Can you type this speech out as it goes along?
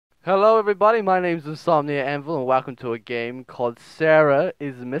Hello everybody, my name's Insomnia Anvil and welcome to a game called Sara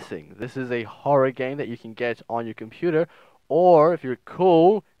Is Missing. This is a horror game that you can get on your computer, or if you're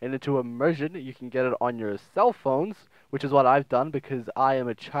cool and into immersion, you can get it on your cell phones, which is what I've done because I am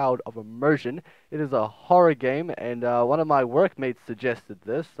a child of immersion. It is a horror game and one of my workmates suggested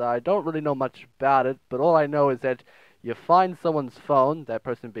this. I don't really know much about it, but all I know is that you find someone's phone, that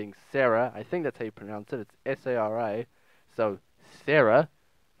person being Sarah, I think that's how you pronounce it, it's S-A-R-A, so Sarah,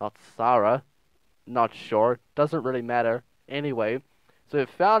 not Sarah, not sure, doesn't really matter. Anyway, so we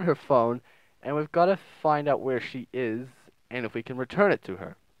found her phone, and we've got to find out where she is, and if we can return it to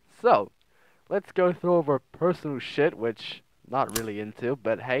her. So, let's go through over personal shit, which I'm not really into,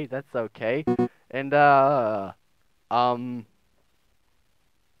 but hey, that's okay. And, no?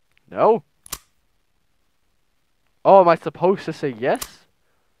 Oh, am I supposed to say yes?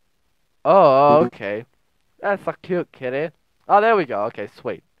 Oh, okay. That's a cute kitty. Oh, there we go. Okay,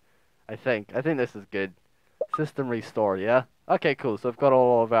 sweet. I think this is good. System restore, yeah? Okay, cool. So we've got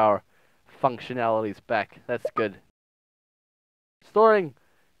all of our functionalities back. That's good. Storing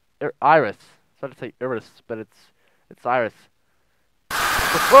Iris. I was about to say Iris, but it's Iris.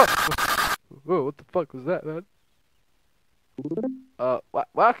 Whoa! Whoa, what the fuck was that, man?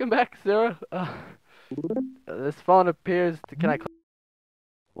 Welcome back, Sarah. This phone appears to. Can I?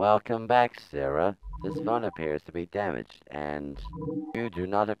 Welcome back, Sarah. This phone appears to be damaged, and you do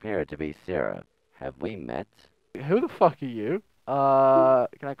not appear to be Sarah. Have we met? Who the fuck are you? Can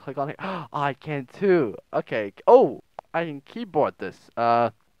I click on it? I can too. Okay. Oh, I can keyboard this.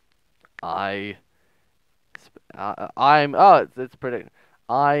 I. I'm. Oh, it's pretty.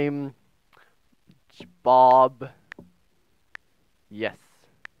 I'm Bob. Yes.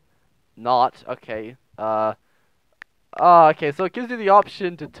 Not. Okay. Oh, okay. So it gives you the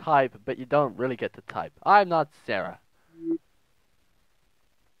option to type, but you don't really get to type. I'm not Sarah.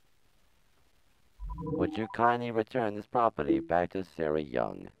 Would you kindly return this property back to Sarah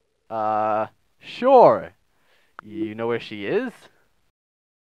Young? Sure. You know where she is?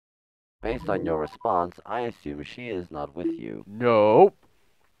 Based on your response, I assume she is not with you. Nope.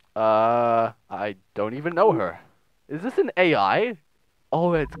 I don't even know her. Is this an AI?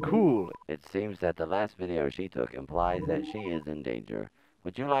 Oh, that's cool. It seems that the last video she took implies that she is in danger.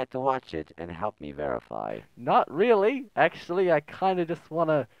 Would you like to watch it and help me verify? Not really. Actually, I kind of just want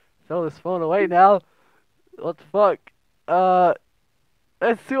to throw this phone away now. What the fuck? Uh,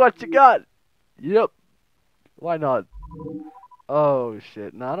 let's see what you got. Yep. Why not? Oh,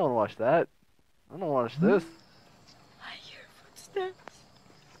 shit. No, I don't watch that. I don't watch this. I hear footsteps.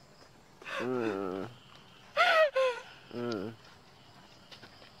 Uh, uh.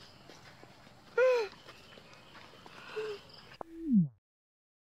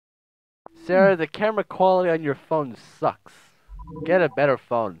 Sarah, the camera quality on your phone sucks. Get a better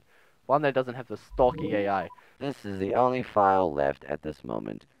phone. One that doesn't have the stalky AI. This is the only file left at this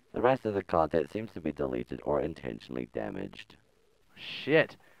moment. The rest of the content seems to be deleted or intentionally damaged.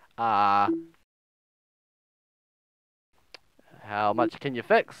 Shit. How much can you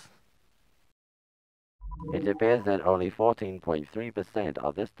fix? It appears that only 14.3%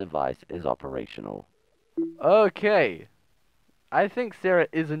 of this device is operational. Okay. I think Sarah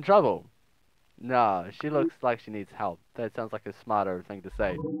is in trouble. No, she looks like she needs help. That sounds like a smarter thing to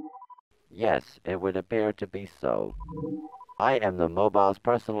say. Yes, it would appear to be so. I am the mobile's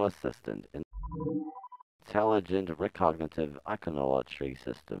personal assistant in Intelligent Recognitive Iconology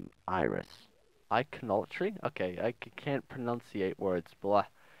System, IRIS. Iconolatry? Okay, I can't pronunciate words. Blah.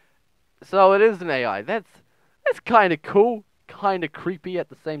 So it is an AI. That's kind of cool, kind of creepy at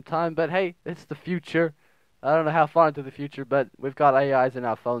the same time. But hey, it's the future. I don't know how far into the future, but we've got AIs in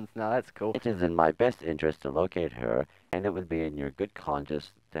our phones now. That's cool. It is in my best interest to locate her, and it would be in your good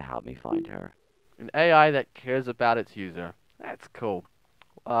conscience to help me find her. An AI that cares about its user. That's cool.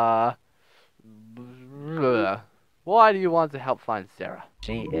 Uh, why do you want to help find Sarah?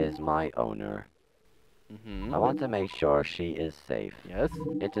 She is my owner. I want to make sure she is safe. Yes.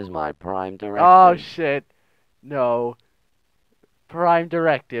 It is my prime Oh directive. shit. No. Prime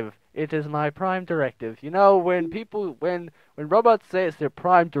directive. It is my prime directive. You know, when robots say it's their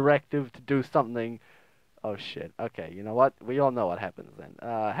prime directive to do something. Oh shit. Okay. You know what? We all know what happens then.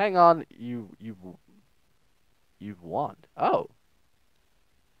 Hang on. You want? Oh.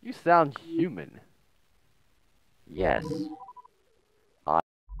 You sound human. Yes,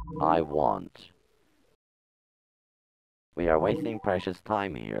 I want. We are wasting precious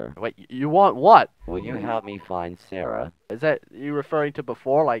time here. Wait. You want what? Will you help me find Sarah? Is that you referring to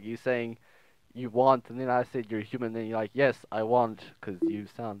before? Like you saying you want, and then I said you're human, then you're like, yes, I want, because you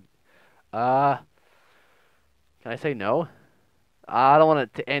sound. Uh, can I say no? I don't want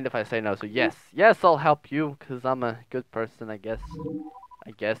it to end if I say no, so yes. Yes, I'll help you, because I'm a good person, I guess.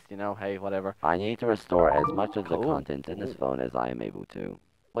 I guess, you know, hey, whatever. I need to restore as much of the Cool, contents in this cool. phone as I am able to.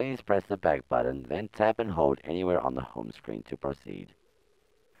 Please press the back button, then tap and hold anywhere on the home screen to proceed.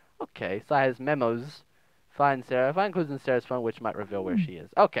 Okay, so it has memos. Find Sarah. Find clues in Sarah's phone, which might reveal where she is.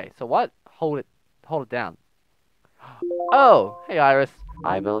 Okay, so what? Hold it down. Oh, hey Iris.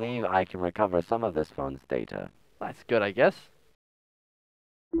 I believe I can recover some of this phone's data. That's good, I guess.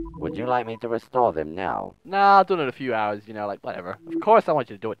 Would you like me to restore them now? Nah, I'll do it in a few hours, you know, like, whatever. Of course I want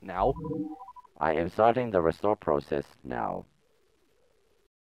you to do it now. I am starting the restore process now.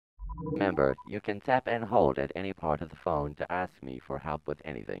 Remember, you can tap and hold at any part of the phone to ask me for help with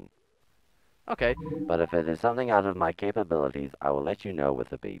anything. Okay. But if it is something out of my capabilities, I will let you know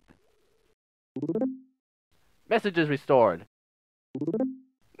with a beep. Messages restored.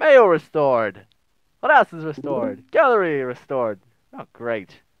 Mail restored. What else is restored? Gallery restored. Oh,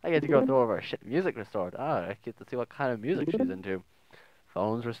 great. I get to go through all of our shit. Music restored. Oh, I get to see what kind of music she's into.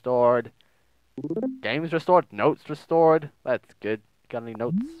 Phones restored. Games restored. Notes restored. That's good. Got any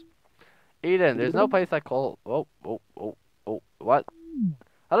notes? Eden, there's no place I call... Oh, what?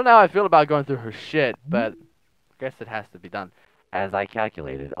 I don't know how I feel about going through her shit, but I guess it has to be done. As I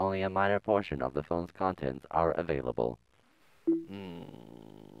calculated, only a minor portion of the phone's contents are available. Hmm.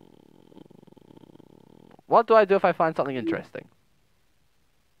 What do I do if I find something interesting?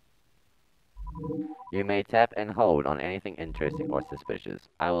 You may tap and hold on anything interesting or suspicious.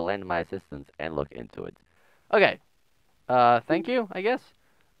 I will lend my assistance and look into it. Okay. Thank you, I guess.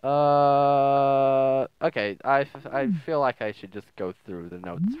 Okay. I feel like I should just go through the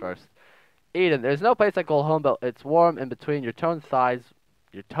notes first. Eden, there's no place I call home, but it's warm in between your toned thighs.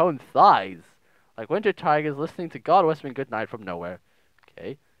 Your toned thighs? Like winter tigers listening to God whispering goodnight from nowhere.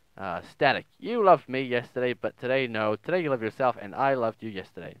 Okay. Static. You loved me yesterday, but today no. Today you love yourself, and I loved you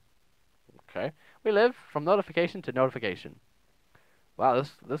yesterday. Okay. We live from notification to notification. Wow,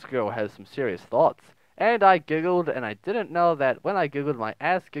 this girl has some serious thoughts. And I giggled, and I didn't know that when I giggled, my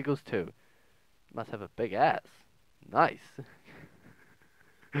ass giggles too. Must have a big ass. Nice.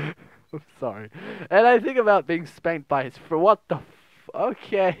 I'm sorry. And I think about being spanked by his for what the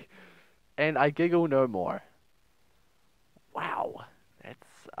okay. And I giggle no more. Wow.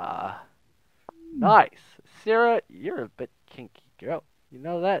 That's nice. Sarah, you're a bit kinky, girl. You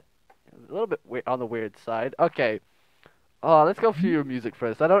know that? A little bit on the weird side. Okay. Let's go through your music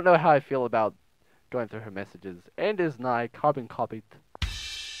first. I don't know how I feel about going through her messages. And is nigh carbon copied.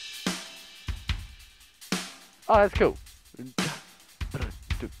 Oh, that's cool.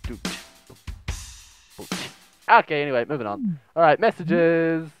 Okay, anyway, moving on. Alright,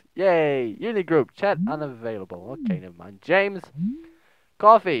 messages. Yay. Uni group. Chat unavailable. Okay, never mind. James.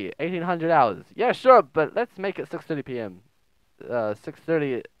 Coffee. 1800 hours. Yeah, sure, but let's make it 6:30 p.m.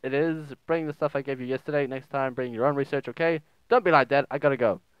 6:30 it is. Bring the stuff I gave you yesterday. Next time, bring your own research, okay? Don't be like that. I gotta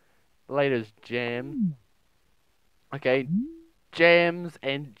go. Later's Jam. Okay. James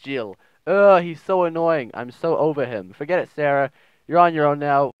and Jill. Ugh, he's so annoying. I'm so over him. Forget it, Sarah. You're on your own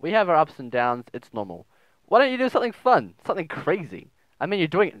now. We have our ups and downs. It's normal. Why don't you do something fun? Something crazy? I mean, you're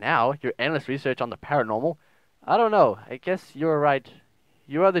doing it now. Your endless research on the paranormal. I don't know. I guess you're right.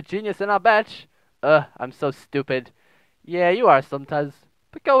 You are the genius in our batch. I'm so stupid. Yeah, you are sometimes.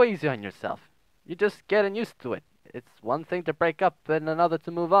 But go easy on yourself. You're just getting used to it. It's one thing to break up and another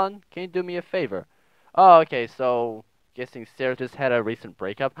to move on. Can you do me a favor? Oh, okay, so guessing Sarah just had a recent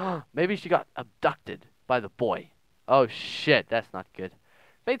breakup. Maybe she got abducted by the boy. Oh shit, that's not good.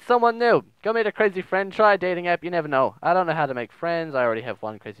 Meet someone new. Go meet a crazy friend. Try a dating app. You never know. I don't know how to make friends. I already have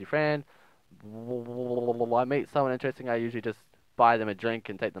one crazy friend. I meet someone interesting. I usually just buy them a drink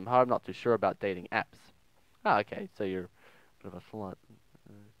and take them home. Not too sure about dating apps. Oh, okay. So you're a bit of a slut.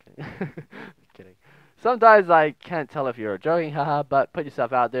 Okay. Kidding. Sometimes I can't tell if you're joking, haha, but put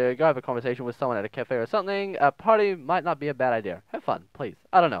yourself out there. Go have a conversation with someone at a cafe or something. A party might not be a bad idea. Have fun, please.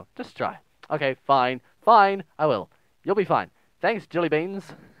 I don't know. Just try. Okay, fine. Fine. I will. You'll be fine. Thanks, Jelly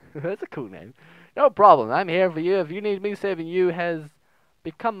Beans. That's a cool name. No problem. I'm here for you. If you need me, saving you has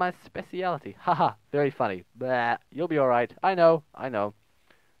become my speciality. Haha. Very funny. Blah. You'll be alright. I know. I know.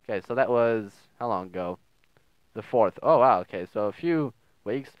 Okay, so that was... how long ago? The 4th. Oh, wow. Okay, so a few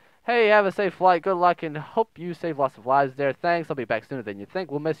weeks. Hey, have a safe flight. Good luck, and hope you save lots of lives there. Thanks. I'll be back sooner than you think.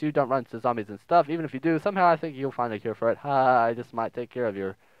 We'll miss you. Don't run into zombies and stuff. Even if you do, somehow I think you'll find a cure for it. Ha, I just might take care of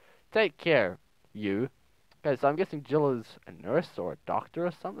your... Take care, you. Okay, so I'm guessing Jill is a nurse or a doctor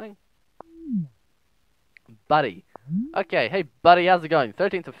or something? Buddy. Okay, hey, buddy, how's it going?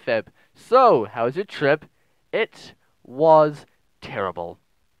 13th of Feb. So, how was your trip? It was terrible.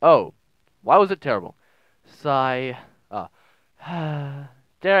 Oh, why was it terrible? Sigh.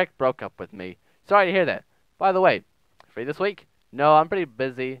 Derek broke up with me. Sorry to hear that. By the way, free this week? No, I'm pretty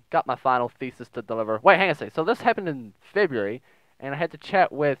busy. Got my final thesis to deliver. Wait, hang on a second. So this happened in February, and I had to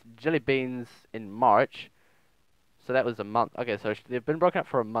chat with Jelly Beans in March. So that was a month. Okay, so they've been broken up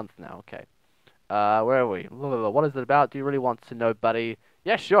for a month now. Okay. Where are we? What is it about? Do you really want to know, buddy?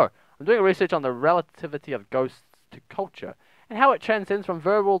 Yeah, sure. I'm doing research on the relativity of ghosts to culture, and how it transcends from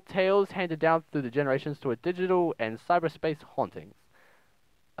verbal tales handed down through the generations to a digital and cyberspace hauntings.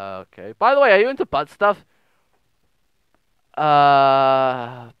 Okay. By the way, are you into butt stuff?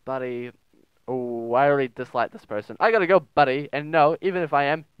 Buddy. Oh, I already dislike this person. I gotta go, buddy. And no, even if I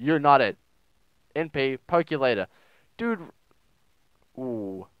am, you're not it. NP, poke you later. Dude.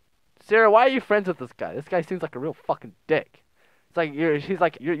 Ooh. Sarah, why are you friends with this guy? This guy seems like a real fucking dick. It's like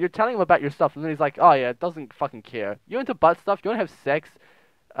you're telling him about your stuff, and then he's like, oh yeah, doesn't fucking care. You into butt stuff? You wanna have sex?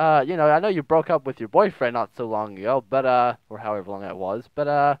 I know you broke up with your boyfriend not so long ago, but or however long that was,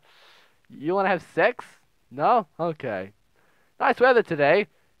 but you wanna have sex? No? Okay. Nice weather today.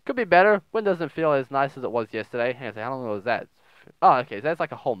 Could be better. Wind doesn't feel as nice as it was yesterday. Hang on a second, how long was that? Oh, okay, so that's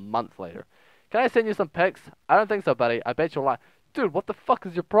like a whole month later. Can I send you some pics? I don't think so, buddy. I bet you'll lie. Dude, what the fuck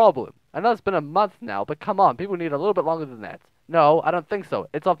is your problem? I know it's been a month now, but come on, people need a little bit longer than that. No, I don't think so.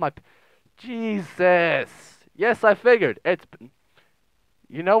 It's off my... Jesus! Yes, I figured. It's...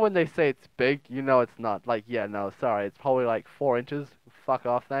 You know when they say it's big, you know it's not. Like, yeah, no, sorry. It's probably like 4 inches. Fuck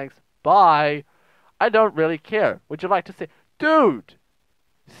off, thanks. Bye! I don't really care. Would you like to say... Dude!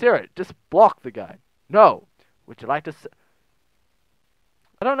 Sarah, just block the guy. No. Would you like to...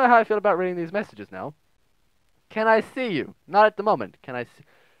 I don't know how I feel about reading these messages now. Can I see you? Not at the moment. Can I see...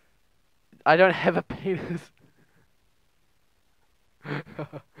 I don't have a penis.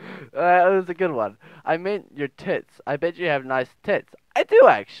 That was a good one. I meant your tits. I bet you have nice tits. I do,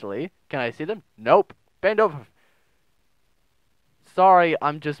 actually. Can I see them? Nope. Bend over. Sorry,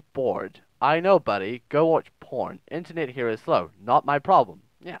 I'm just bored. I know, buddy. Go watch porn. Internet here is slow. Not my problem.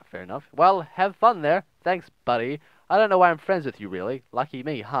 Yeah, fair enough. Well, have fun there. Thanks, buddy. I don't know why I'm friends with you, really. Lucky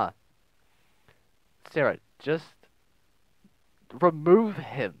me, huh? Sarah, just remove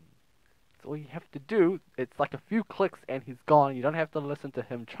him. That's all you have to do. It's like a few clicks and he's gone. You don't have to listen to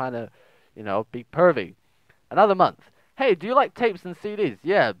him trying to, be pervy. Another month. Hey, do you like tapes and CDs?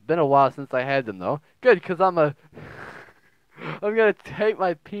 Yeah, been a while since I had them, though. Good, because I'm a... I'm gonna tape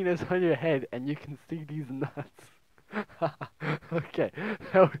my penis on your head and you can see these nuts. Okay,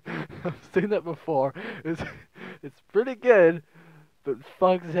 I've seen that before. It's pretty good, but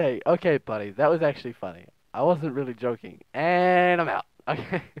fuck's sake. Okay, buddy, that was actually funny. I wasn't really joking. And I'm out.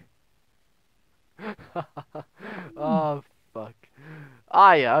 Okay. Oh, fuck.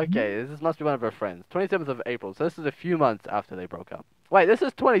 Ah, yeah, okay. This must be one of her friends. 27th of April. So this is a few months after they broke up. Wait, this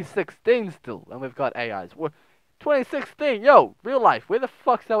is 2016 still, and we've got AIs. 2016, yo, real life. Where the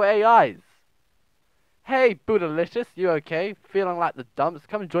fuck's our AIs? Hey, Boodalicious, you okay? Feeling like the dumps?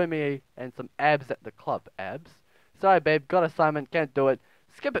 Come join me and some abs at the club. Abs? Sorry, babe. Got assignment. Can't do it.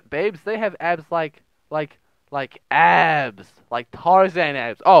 Skip it, babes. They have abs like abs. Like Tarzan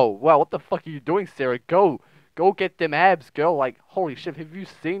abs. Oh, well, what the fuck are you doing, Sarah? Go get them abs, girl. Like, holy shit, have you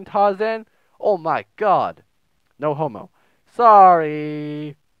seen Tarzan? Oh my god. No homo.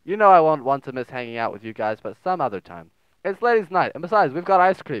 Sorry. You know I won't want to miss hanging out with you guys, but some other time. It's ladies' night, and besides, we've got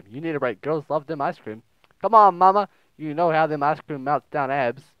ice cream. You need a break. Girls love them ice cream. Come on, mama. You know how them ice cream melts down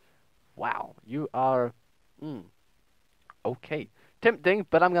abs. Wow, you are... Okay. Tempting,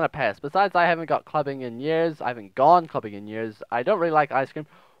 but I'm gonna pass. Besides, I haven't got clubbing in years. I haven't gone clubbing in years. I don't really like ice cream.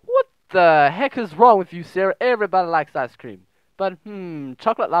 What the heck is wrong with you, Sarah? Everybody likes ice cream. But,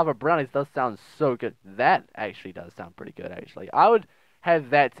 chocolate lava brownies does sound so good. That actually does sound pretty good, actually. I would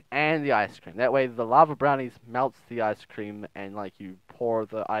have that and the ice cream. That way, the lava brownies melts the ice cream, and, like, you pour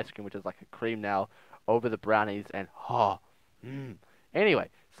the ice cream, which is like a cream now, over the brownies, and, Anyway,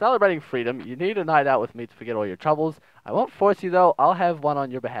 celebrating freedom, you need a night out with me to forget all your troubles. I won't force you, though. I'll have one on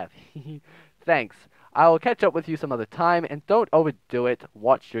your behalf. Thanks. I will catch up with you some other time, and don't overdo it.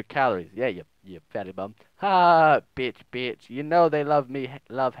 Watch your calories. Yeah, you fatty bum. Ha, bitch. You know they love me,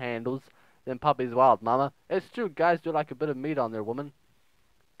 love handles. Them puppies wild, mama. It's true, guys do like a bit of meat on their woman.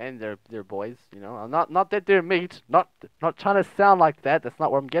 And their boys, I'm not that they're meat. Not trying to sound like that. That's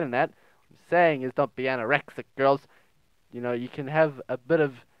not what I'm getting at. What I'm saying is don't be anorexic, girls. You can have a bit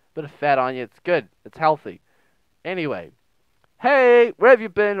of fat on you. It's good. It's healthy. Anyway. Hey, where have you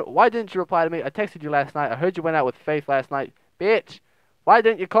been? Why didn't you reply to me? I texted you last night. I heard you went out with Faith last night. Bitch, why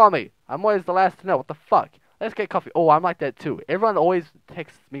didn't you call me? I'm always the last to know. What the fuck? Let's get coffee. Oh, I'm like that too. Everyone always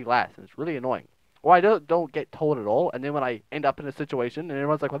texts me last, and it's really annoying. Or I don't get told at all, and then when I end up in a situation, and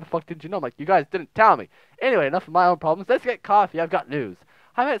everyone's like, "What the fuck did you know?" I'm like, "You guys didn't tell me." Anyway, enough of my own problems. Let's get coffee. I've got news.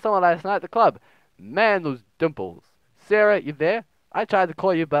 I met someone last night at the club. Man, those dimples. Sarah, you there? I tried to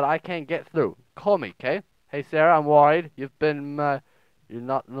call you, but I can't get through. Call me, okay? Hey, Sarah, I'm worried. You're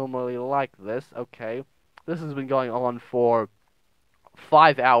not normally like this. Okay. This has been going on for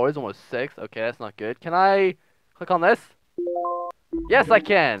 5 hours, almost 6. Okay, that's not good. Can I click on this? Yes, I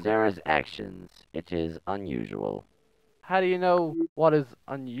can. Sarah's actions. It is unusual. How do you know what is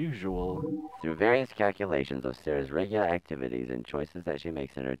unusual? Through various calculations of Sarah's regular activities and choices that she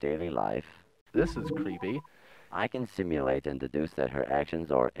makes in her daily life, This is creepy. I can simulate and deduce that her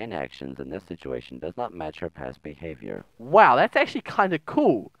actions or inactions in this situation does not match her past behavior. Wow, that's actually kind of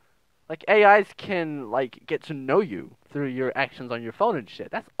cool. Like AIs can like get to know you through your actions on your phone and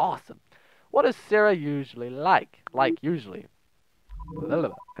shit. That's awesome. What is Sarah usually like? Like usually.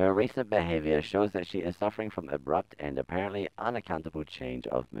 Her recent behavior shows that she is suffering from abrupt and apparently unaccountable change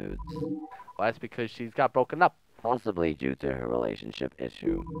of moods, Well, that's because she's got broken up. possibly due to her relationship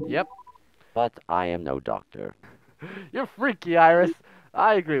issue. Yep. But I am no doctor. You're freaky, Iris.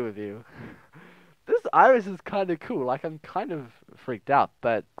 I agree with you. This Iris is kind of cool. Like, I'm kind of freaked out,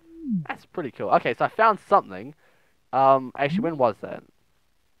 but that's pretty cool. Okay, so I found something. Actually, when was that?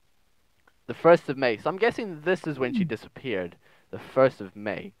 The 1st of May. So I'm guessing this is when she disappeared. The 1st of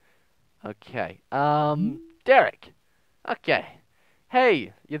May. Okay. Derek. Okay.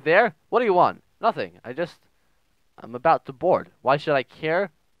 Hey, you there? What do you want? Nothing. I'm about to board. Why should I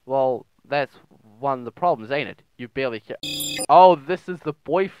care? Well, that's one of the problems, ain't it? You barely care. Oh, this is the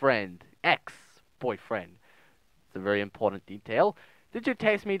boyfriend. Ex-boyfriend. It's a very important detail. Did you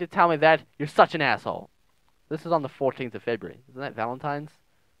text me to tell me that? You're such an asshole. This is on the 14th of February. Isn't that Valentine's?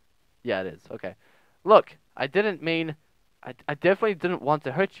 Yeah, it is. Okay. Look, I didn't mean... I definitely didn't want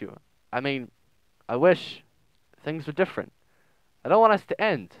to hurt you. I mean, I wish things were different. I don't want us to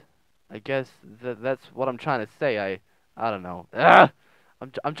end. I guess that's what I'm trying to say. I don't know. Ugh!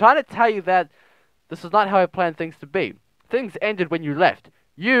 I'm trying to tell you that this is not how I planned things to be. Things ended when you left.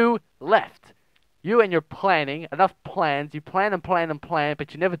 You left. You and your planning, enough plans. You plan and plan and plan,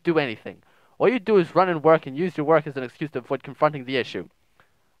 but you never do anything. All you do is run and work and use your work as an excuse to avoid confronting the issue.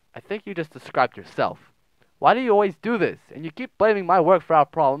 I think you just described yourself. Why do you always do this? And you keep blaming my work for our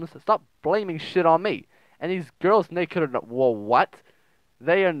problems. Stop blaming shit on me. And these girls naked are not... Well, what?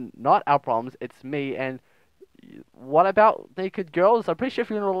 They are not our problems. It's me. And what about naked girls? I'm pretty sure if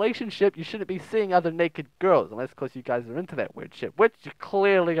you're in a relationship, you shouldn't be seeing other naked girls. Unless, of course, you guys are into that weird shit. Which you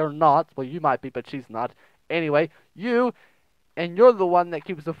clearly are not. Well, you might be, but she's not. Anyway, you're the one that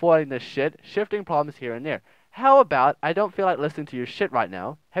keeps avoiding this shit, shifting problems here and there. How about I don't feel like listening to your shit right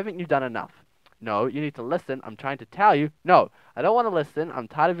now? Haven't you done enough? No, you need to listen. I'm trying to tell you. No, I don't want to listen. I'm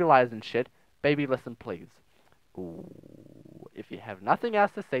tired of your lies and shit. Baby, listen, please. Ooh. If you have nothing else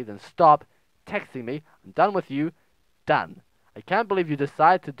to say, then stop texting me. I'm done with you. Done. I can't believe you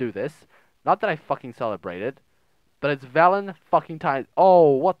decided to do this. Not that I fucking celebrate it, but it's Valentine's.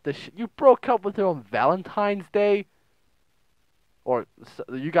 Oh, what the shit? You broke up with her on Valentine's Day? Or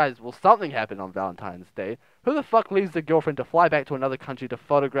you guys, well, something happened on Valentine's Day. Who the fuck leaves their girlfriend to fly back to another country to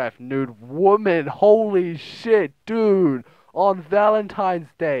photograph nude woman? Holy shit, dude. On Valentine's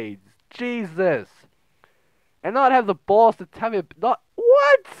Day. Jesus. And not have the balls to tell me, not,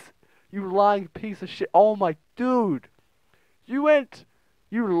 what? You lying piece of shit. Oh my, dude. You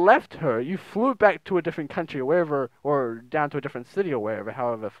left her. You flew back to a different country or wherever, or down to a different city or wherever,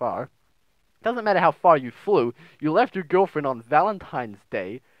 however far. Doesn't matter how far you flew, you left your girlfriend on Valentine's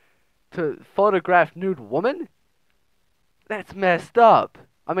Day to photograph nude woman? That's messed up.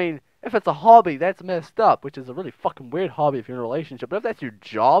 I mean, if it's a hobby, that's messed up, which is a really fucking weird hobby if you're in a relationship. But if that's your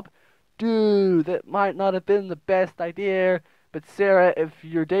job, dude, that might not have been the best idea. But Sarah, if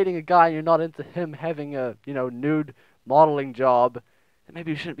you're dating a guy and you're not into him having a, nude modeling job, then maybe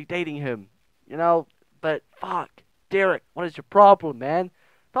you shouldn't be dating him. But fuck, Derek, what is your problem, man?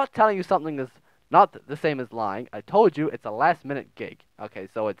 Not telling you something is not the same as lying. I told you it's a last minute gig. Okay,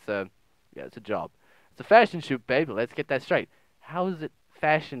 so it's it's a job. It's a fashion shoot, babe. Let's get that straight. How is it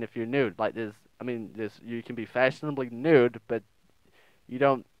fashion if you're nude? Like you can be fashionably nude, but you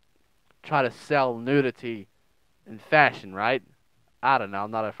don't try to sell nudity in fashion, right? I don't know.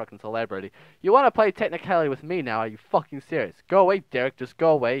 I'm not a fucking celebrity. You want to play technicality with me now? Are you fucking serious? Go away, Derek. Just go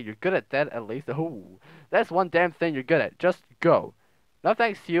away. You're good at that, at least. Ooh, that's one damn thing you're good at. Just go. No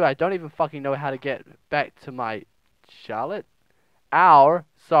thanks to you, I don't even fucking know how to get back to my Charlotte?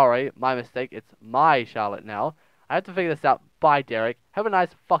 Sorry, my mistake, it's my Charlotte now. I have to figure this out. Bye, Derek. Have a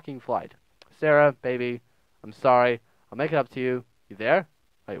nice fucking flight. Sarah, baby, I'm sorry. I'll make it up to you. You there?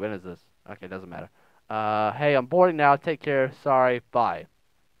 Wait, when is this? Okay, doesn't matter. Hey, I'm boarding now. Take care. Sorry. Bye.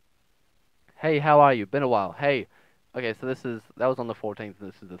 Hey, how are you? Been a while. Hey. Okay, so that was on the 14th,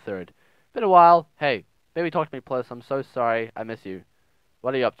 and this is the 3rd. Been a while. Hey. Baby, talk to me, please. I'm so sorry. I miss you.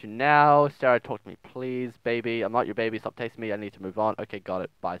 What are you up to now? Sarah, talk to me, please. Baby, I'm not your baby. Stop texting me. I need to move on. Okay, got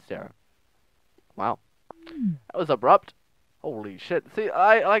it. Bye, Sarah. Wow. That was abrupt. Holy shit. See,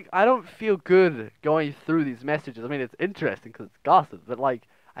 I don't feel good going through these messages. I mean, it's interesting because it's gossip, but, like,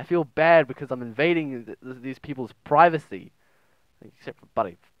 I feel bad because I'm invading these people's privacy. Except for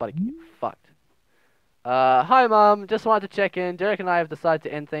Buddy can get fucked. Hi, Mom. Just wanted to check in. Derek and I have decided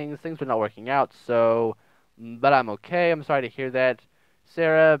to end things. Things were not working out, so... But I'm okay. I'm sorry to hear that.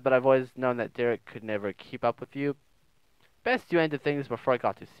 Sarah, but I've always known that Derek could never keep up with you. Best you ended things before it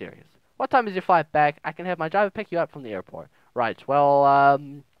got too serious. What time is your flight back? I can have my driver pick you up from the airport. Right, well,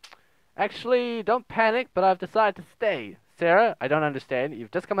 actually, don't panic, but I've decided to stay. Sarah, I don't understand.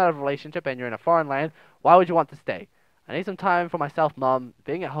 You've just come out of a relationship and you're in a foreign land. Why would you want to stay? I need some time for myself, Mom.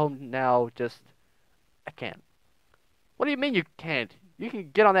 Being at home now, I can't. What do you mean you can't? You can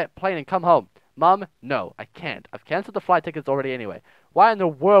get on that plane and come home. Mom, no, I can't. I've canceled the flight tickets already anyway. Why in the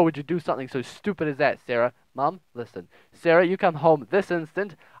world would you do something so stupid as that, Sarah? Mom, listen. Sarah, you come home this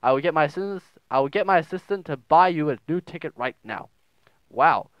instant. I will get my assistant to buy you a new ticket right now.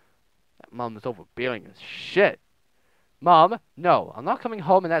 Wow. That mom is overbearing as shit. Mom, no, I'm not coming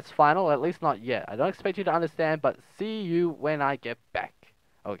home and that's final, at least not yet. I don't expect you to understand, but see you when I get back.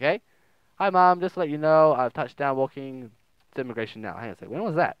 Okay? Hi, Mom. Just to let you know, I've touched down walking to immigration now. Hang on a second. When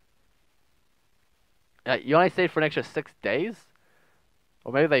was that? You only stayed for an extra 6 days?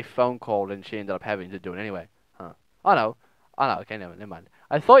 Or maybe they phone called and she ended up having to do it anyway. Huh. Oh, no. Oh, no. Okay, never mind.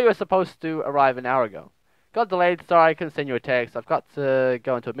 I thought you were supposed to arrive an hour ago. Got delayed. Sorry, I couldn't send you a text. I've got to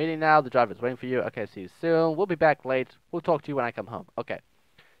go into a meeting now. The driver's waiting for you. Okay, see you soon. We'll be back late. We'll talk to you when I come home. Okay.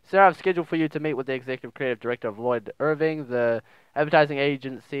 Sarah, I've scheduled for you to meet with the executive creative director of Lloyd Irving, the advertising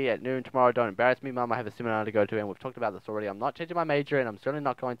agency, at noon tomorrow. Don't embarrass me, Mum. I have a seminar to go to, and we've talked about this already. I'm not changing my major, and I'm certainly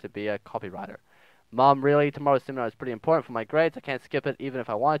not going to be a copywriter. Mom, really? Tomorrow's seminar is pretty important for my grades. I can't skip it, even if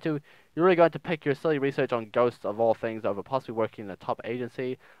I wanted to. You're really going to pick your silly research on ghosts of all things over possibly working in a top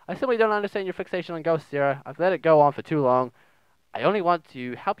agency? I simply don't understand your fixation on ghosts, Sarah. I've let it go on for too long. I only want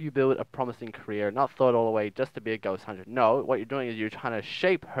to help you build a promising career, not throw it all away just to be a ghost hunter. No, what you're doing is you're trying to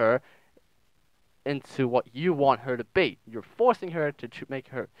shape her into what you want her to be. You're forcing her to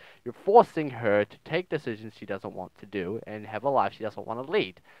you're forcing her to take decisions she doesn't want to do and have a life she doesn't want to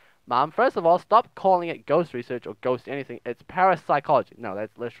lead. Mom, first of all, stop calling it ghost research or ghost anything. It's parapsychology. No,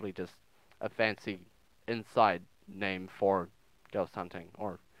 that's literally just a fancy inside name for ghost hunting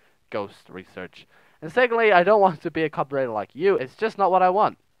or ghost research. And secondly, I don't want to be a copywriter like you. It's just not what I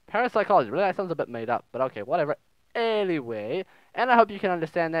want. Parapsychology, really, that sounds a bit made up, but okay, whatever. Anyway, and I hope you can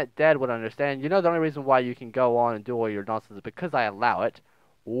understand that. Dad would understand. You know the only reason why you can go on and do all your nonsense is because I allow it.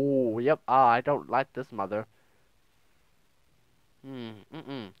 Ooh, yep. I don't like this, Mother.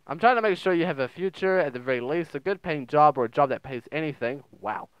 I'm trying to make sure you have a future, at the very least, a good paying job or a job that pays anything.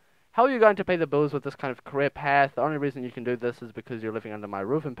 Wow. How are you going to pay the bills with this kind of career path? The only reason you can do this is because you're living under my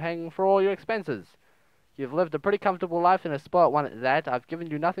roof and paying for all your expenses. You've lived a pretty comfortable life and a spoiled one at that. I've given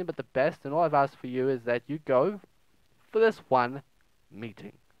you nothing but the best, and all I've asked for you is that you go for this one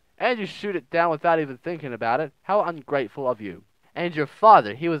meeting. And you shoot it down without even thinking about it. How ungrateful of you. And your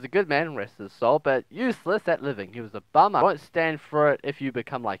father, he was a good man, rest his soul, but useless at living. He was a bum. I won't stand for it if you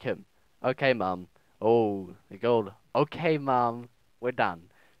become like him. Okay, Mum. Oh, the gold. Okay, Mum. We're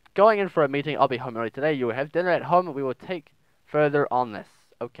done. Going in for a meeting. I'll be home early today. You will have dinner at home and we will take further on this.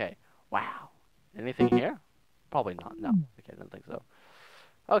 Okay. Wow. Anything here? Probably not. No. Okay, I don't think so.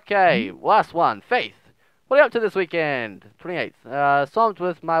 Okay, last one. Faith. What are you up to this weekend? 28th. Swamped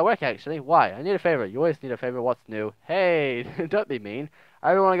with my work, actually. Why? I need a favor. You always need a favor. What's new? Hey, don't be mean.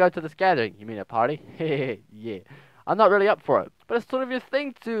 I really want to go to this gathering. You mean a party? Hehe, yeah. I'm not really up for it. But it's sort of your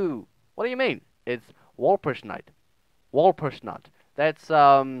thing to... What do you mean? It's Walpurgis night. Walpurgis. That's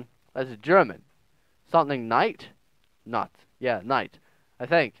German. Something night? Not. Yeah, night. I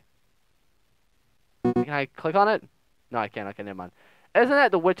think. Can I click on it? No, I can't. Okay, never mind. Isn't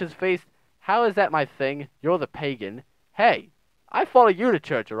that the witch's feast? How is that my thing? You're the pagan. Hey, I follow you to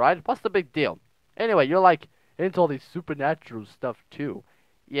church, alright? What's the big deal? Anyway, you're like into all these supernatural stuff too.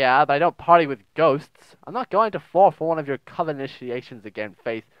 Yeah, but I don't party with ghosts. I'm not going to fall for one of your coven initiations again,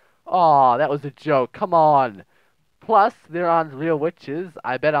 Faith. Aw, that was a joke. Come on. Plus, there aren't real witches.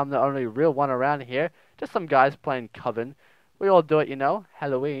 I bet I'm the only real one around here. Just some guys playing coven. We all do it, you know.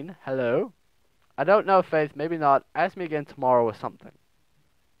 Halloween. Hello? I don't know, Faith. Maybe not. Ask me again tomorrow or something.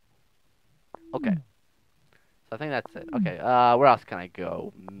 Okay. So I think that's it. Okay, where else can I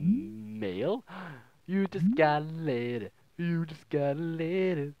go? mail. You just got a letter. You just got a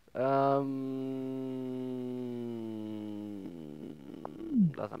letter.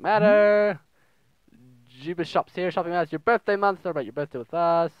 Doesn't matter. Juba shops here. Shopping mall. It's your birthday month. Celebrate your birthday with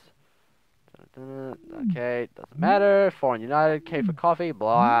us. Okay, doesn't matter. Foreign United. K for coffee.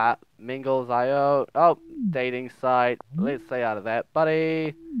 Blah. Mingles. IO. Oh, dating site. Let's stay out of that,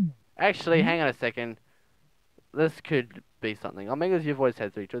 buddy. Actually, hang on a second. This could be something. On Mingles, your voice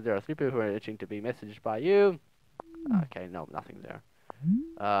has 3 truths. There are 3 people who are itching to be messaged by you. Okay, no, nothing there.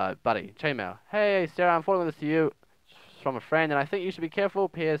 Buddy, chainmail. Hey, Sarah, I'm forwarding this to you from a friend, and I think you should be careful.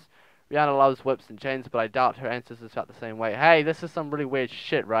 P.S. Rihanna loves whips and chains, but I doubt her ancestors felt the same way. Hey, this is some really weird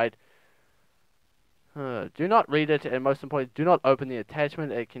shit, right? Do not read it, and most importantly, do not open the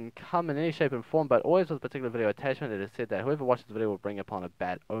attachment. It can come in any shape and form, but always with a particular video attachment. It is said that whoever watches the video will bring upon a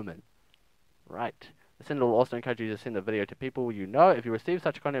bad omen. Right. The sender will also encourage you to send the video to people you know. If you receive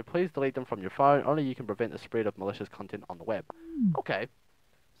such content, please delete them from your phone. Only you can prevent the spread of malicious content on the web. Okay.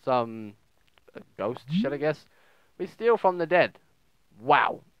 Some ghost shit, I guess. We steal from the dead.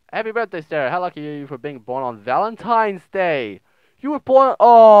 Wow. Happy birthday, Sarah. How lucky are you for being born on Valentine's Day? You were born on...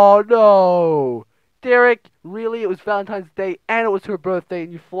 Oh, no. Derek, really? It was Valentine's Day and it was her birthday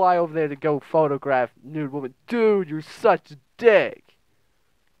and you fly over there to go photograph nude woman. Dude, you're such a dick.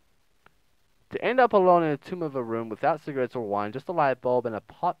 To end up alone in a tomb of a room without cigarettes or wine, just a light bulb and a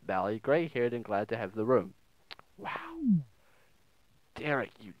pot belly, grey-haired and glad to have the room. Wow.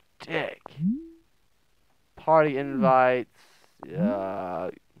 Derek, you dick. Party invites.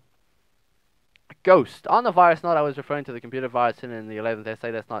 Ghost. On the virus note, I was referring to the computer virus in the 11th essay.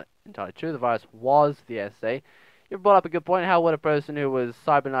 That's not entirely true. The virus was the essay. You brought up a good point. How would a person who was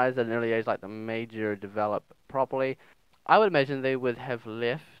cybernized at an early age like the Major develop properly? I would imagine they would have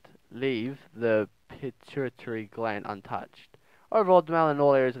leave the pituitary gland untouched. Overall, demand in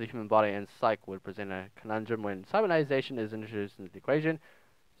all areas of the human body and psyche would present a conundrum when cybernization is introduced into the equation.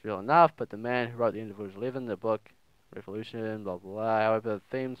 It's real enough, but the man who wrote the Individual Living, the book, Revolution, blah, blah, blah. However, the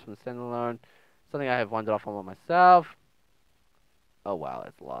themes from the standalone, something I have wandered off on myself. Oh, wow,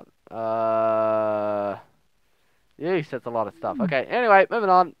 that's a lot. Yeesh, that's a lot of stuff. Okay, anyway, moving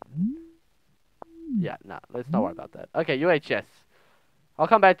on. Yeah, no, let's not worry about that. Okay, UHS. I'll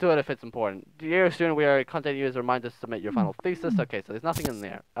come back to it if it's important. Dear student, we are contacting you as a reminder to submit your final thesis. Okay, so there's nothing in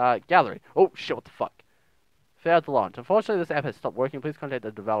there. Gallery. Oh, shit, what the fuck? Failed to launch. Unfortunately, this app has stopped working. Please contact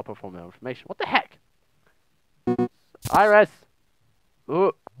the developer for more information. What the heck? Iris.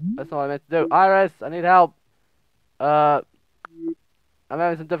 Ooh, that's not what I meant to do. Iris, I need help. I'm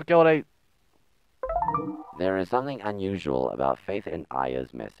having some difficulty. There is something unusual about Faith and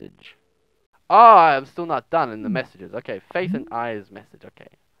Aya's message. Oh, I'm still not done in the messages. Okay, Faith and Aya's message. Okay.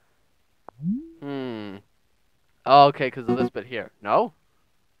 Oh, okay, because of this bit here. No?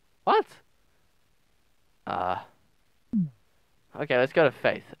 What? Okay, let's go to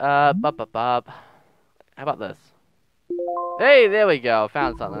Faith. How about this? Hey, there we go.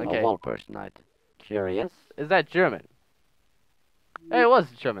 Found something. Okay. A Walpurgis night. Curious? Is that German? Hey, it was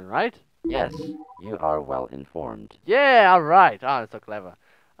German, right? Yes, you are well informed. Yeah, alright. Oh, that's so clever.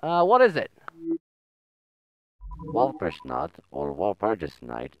 What is it? Walpurgisnacht, or Walpurgis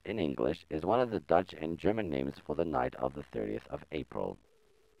night in English, is one of the Dutch and German names for the night of the 30th of April.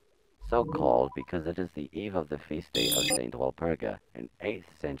 So called because it is the eve of the feast day of Saint Walpurga, an 8th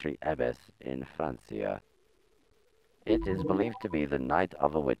century abbess in Francia. It is believed to be the night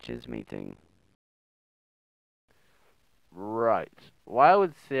of a witches' meeting. Right. Why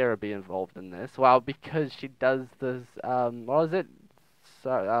would Sarah be involved in this? Well, because she does this, what is it?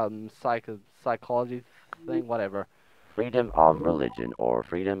 Psychology thing, whatever. Freedom of religion or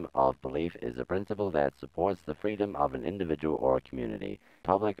freedom of belief is a principle that supports the freedom of an individual or community,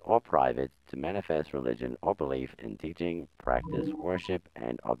 public or private, to manifest religion or belief in teaching, practice, worship,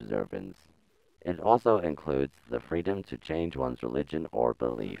 and observance. It also includes the freedom to change one's religion or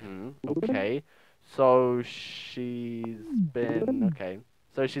belief. Okay. So she's been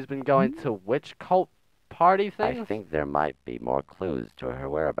going to witch cult party things? I think there might be more clues to her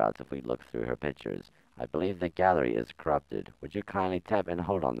whereabouts if we look through her pictures. I believe the gallery is corrupted. Would you kindly tap and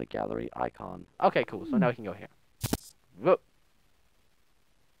hold on the gallery icon? Okay, cool. So now we can go here. Whoop.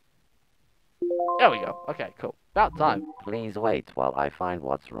 There we go. Okay, cool. About time. Please wait while I find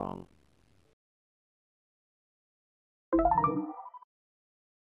what's wrong.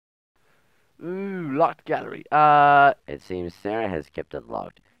 Ooh, locked gallery. It seems Sarah has kept it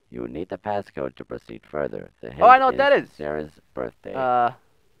locked. You need the passcode to proceed further. The hint I know what that is. Sarah's birthday.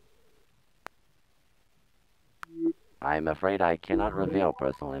 I'm afraid I cannot reveal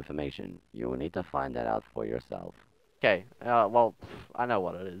personal information. You will need to find that out for yourself. Okay, well, I know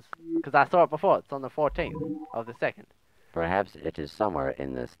what it is. Because I saw it before. It's on the 14th of the 2nd. Perhaps it is somewhere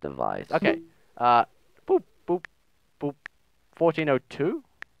in this device. Okay, boop, boop, boop, 1402?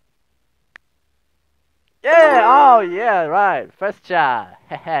 Yeah, oh yeah, right. First try.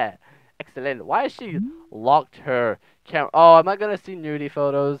 Heh. Excellent. Why has she locked her camera? Oh, am I gonna see nudie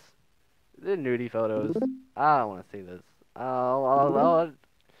photos? The nudie photos. I don't want to see this.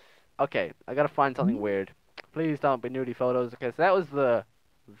 Okay, I gotta find something weird. Please don't be nudie photos. Okay, so that was the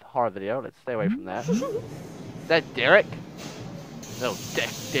horror video. Let's stay away from that. Is that Derek? Little dick,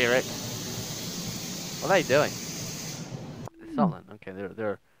 Derek. What are they doing? Something. Okay,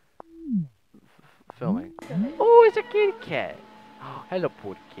 they're filming. Oh, it's a kitty cat. Hello,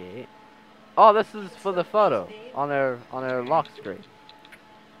 poor cat. Oh, this is for the photo on their lock screen.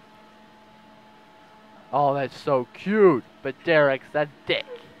 Oh, that's so cute. But Derek's a dick.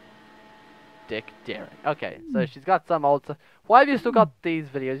 Dick Derek. Okay, so she's got some old stuff. Why have you still got these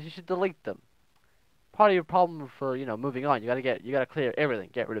videos? You should delete them. Part of your problem for, moving on, you gotta clear everything.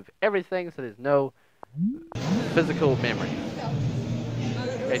 Get rid of everything so there's no physical memory.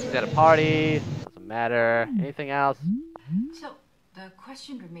 Okay, she's at a party. Doesn't matter. Anything else? So, the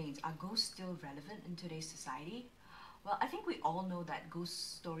question remains, are ghosts still relevant in today's society? Well, I think we all know that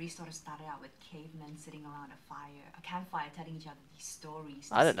ghost stories sort of started out with cavemen sitting around a campfire, telling each other these stories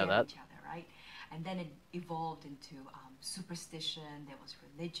to I didn't know scare that. each other, right? And then it evolved into superstition. There was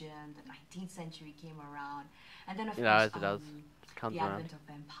religion. The 19th century came around, and then of course As it does. It comes the around. advent of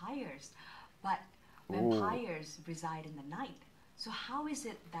vampires. But Ooh. vampires reside in the night. So how is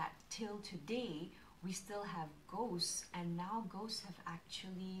it that till today we still have ghosts, and now ghosts have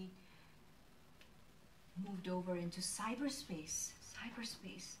actually moved over into cyberspace?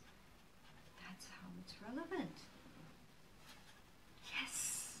 Cyberspace. That's how it's relevant.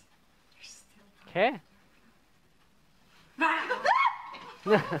 Yes. You're still Okay.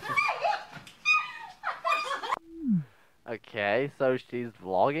 Okay, so she's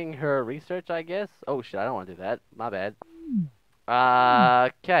vlogging her research, I guess. Oh shit, I don't want to do that. My bad.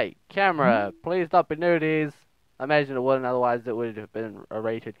 Okay, camera. Please stop be nudies. I imagine it wouldn't, otherwise it would have been a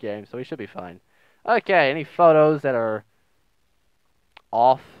rated game, so we should be fine. Okay, any photos that are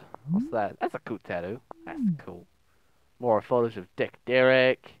off? What's that? That's a cool tattoo. That's cool. More photos of Dick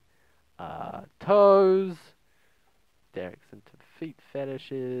Derek. Toes. Derek's into feet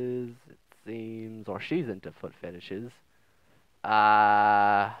fetishes, it seems. Or she's into foot fetishes.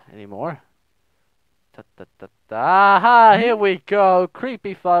 Any more? Aha, here we go.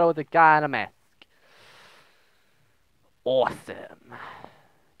 Creepy photo with a guy in a mask. Awesome.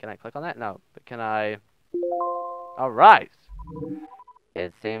 Can I click on that? No. But can I? Alright.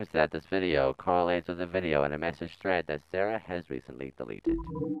 It seems that this video correlates with a video in a message thread that Sarah has recently deleted.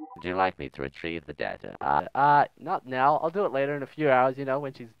 Would you like me to retrieve the data? Not now. I'll do it later in a few hours,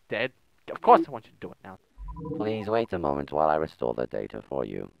 when she's dead. Of course I want you to do it now. Please wait a moment while I restore the data for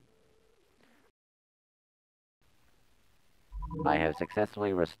you. I have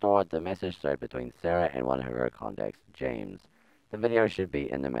successfully restored the message thread between Sarah and one of her contacts, James. The video should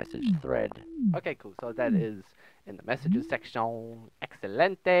be in the message thread. Okay, cool. So that is in the messages section.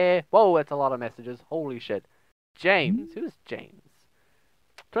 Excelente. Whoa, that's a lot of messages. Holy shit. James. Who's James?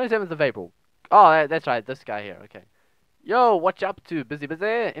 27th of April. Oh, that's right. This guy here. Okay. Yo, what you up to? Busy, busy?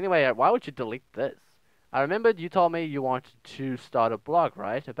 Anyway, why would you delete this? I remembered you told me you wanted to start a blog,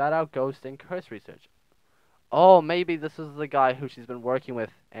 right? About our ghost and curse research. Oh, maybe this is the guy who she's been working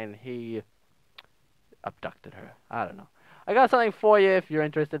with and he abducted her. I don't know. I got something for you if you're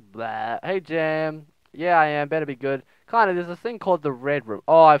interested. Blah. Hey, Jam. Yeah, I am. Better be good. Kinda, there's this thing called the Red Room.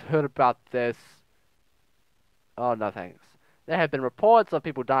 Oh, I've heard about this. Oh, no thanks. There have been reports of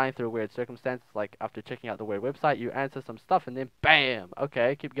people dying through weird circumstances, like after checking out the weird website, you answer some stuff and then BAM!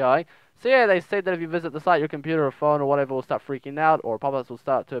 Okay, keep going. So yeah, they say that if you visit the site, your computer or phone or whatever will start freaking out, or pop-ups will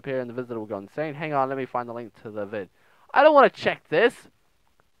start to appear and the visitor will go insane. Hang on, let me find the link to the vid. I don't want to check this!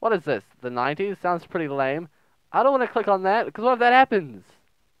 What is this? The 90s? Sounds pretty lame. I don't want to click on that, because what if that happens?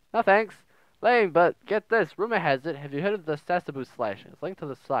 No thanks. Lame, but get this. Rumor has it, have you heard of the Sasabu slashing? It's linked to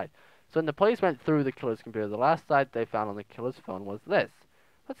the site. So when the police went through the killer's computer, the last site they found on the killer's phone was this.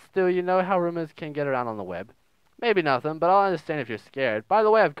 But still, you know how rumors can get around on the web. Maybe nothing, but I'll understand if you're scared. By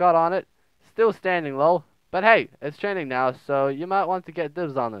the way, I've got on it. Still standing, lol. But hey, it's trending now, so you might want to get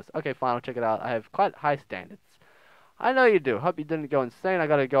dibs on this. Okay, fine, I'll check it out. I have quite high standards. I know you do. Hope you didn't go insane. I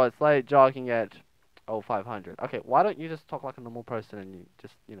gotta go. It's late, jogging at 0500. Okay, why don't you just talk like a normal person and you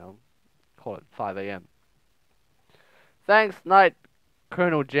just, call it 5 a.m. Thanks, night.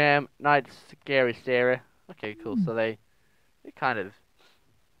 Colonel Jam, night Scary Sarah. Okay, cool. So they kind of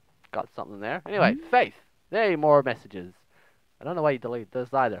got something there. Anyway, Faith. Hey, more messages. I don't know why you deleted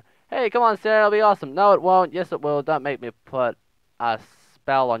this either. Hey, come on, Sarah, it'll be awesome. No, it won't. Yes, it will. Don't make me put a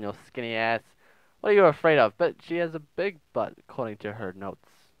spell on your skinny ass. What are you afraid of? But she has a big butt, according to her notes.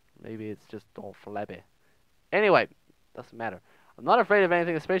 Maybe it's just all flabby. Anyway, doesn't matter. I'm not afraid of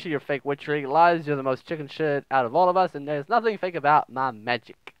anything, especially your fake witchery. Lies, you're the most chicken shit out of all of us, and there's nothing fake about my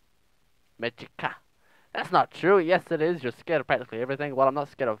magic. Magica. That's not true. Yes, it is. You're scared of practically everything. Well, I'm not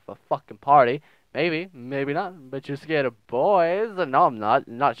scared of a fucking party. Maybe, maybe not. But you're scared of boys. No, I'm not.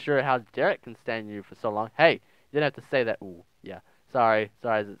 Not sure how Derek can stand you for so long. Hey, you didn't have to say that. Ooh, yeah. Sorry.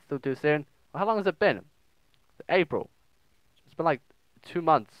 Sorry. Is it still too soon? Well, how long has it been? April. It's been like 2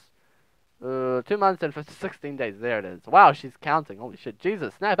 months. 2 months and 16 days. There it is. Wow, she's counting. Holy shit.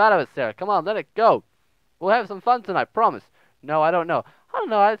 Jesus, snap out of it, Sarah. Come on, let it go. We'll have some fun tonight, promise. No, I don't know. I don't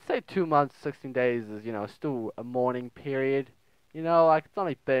know. I'd say 2 months, 16 days is, still a mourning period. Like it's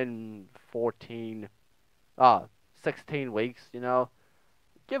only been 16 weeks,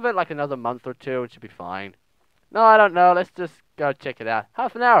 Give it like another month or two, it should be fine. No, I don't know. Let's just go check it out.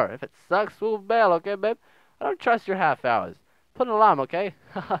 Half an hour. If it sucks, we'll bail, okay, babe? I don't trust your half hours. Put an alarm, okay?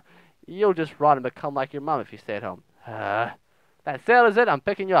 You'll just rot and become like your mom if you stay at home. That settles it. I'm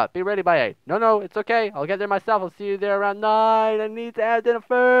picking you up. Be ready by 8. No, it's okay. I'll get there myself. I'll see you there around 9. I need to have dinner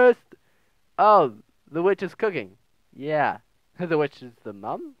first. Oh, the witch is cooking. Yeah. The witch is the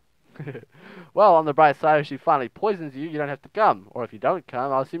mum? Well, on the bright side, if she finally poisons you, you don't have to come. Or if you don't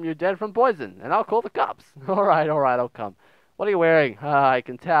come, I'll assume you're dead from poison, and I'll call the cops. Alright, I'll come. What are you wearing? I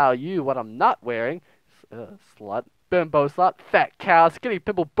can tell you what I'm not wearing. Slut. Bimbo slut. Fat cow. Skinny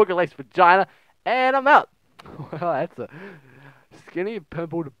pimple booger-laced vagina. And I'm out. Well, that's a skinny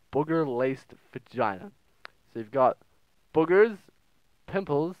pimpled booger-laced vagina. So you've got boogers,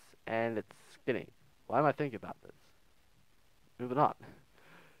 pimples, and it's skinny. Why am I thinking about this? Moving on.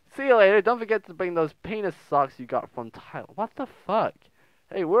 See you later. Don't forget to bring those penis socks you got from Tyler. What the fuck?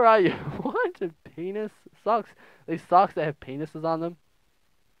 Hey, where are you? What? Penis socks? These socks that have penises on them?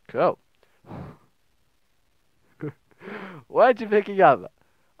 Cool. Why aren't you picking up?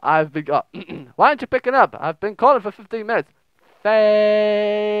 I've been... Why aren't you picking up? I've been calling for 15 minutes.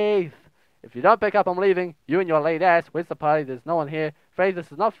 Faith! If you don't pick up, I'm leaving. You and your late ass. Where's the party? There's no one here. Faith,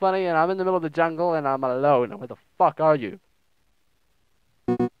 this is not funny, and I'm in the middle of the jungle, and I'm alone. Where the fuck are you?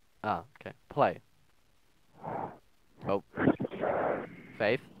 Oh, okay. Play. Oh.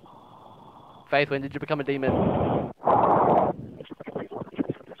 Faith? Faith, when did you become a demon?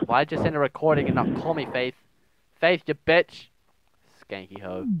 Why'd you send a recording and not call me, Faith? Faith, you bitch! Skanky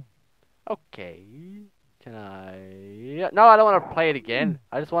hoe. Okay. Can I... No, I don't want to play it again.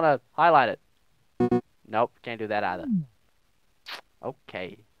 I just want to highlight it. Nope, can't do that either.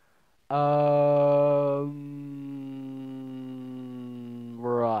 Okay.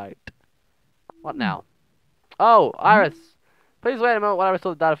 Right. What now? Oh, Iris. Please wait a moment while I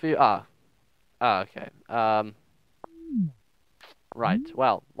restore the data for you. Oh, okay. Right.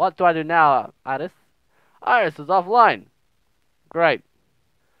 Well, what do I do now, Iris? Iris is offline. Great.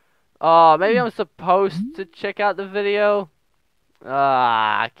 Oh, maybe I'm supposed to check out the video?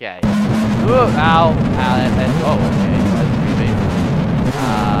 Okay. Ooh, ow. Ow, that's, oh, okay, that's creepy.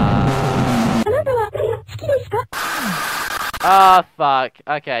 Oh, fuck.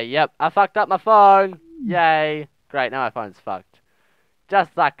 Okay, yep. I fucked up my phone. Yay. Great, now my phone's fucked.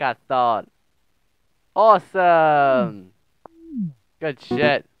 Just like I thought. Awesome. Good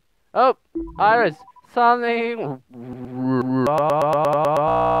shit. Oh, Iris. Something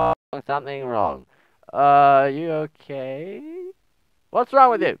wrong. Something wrong. You okay? What's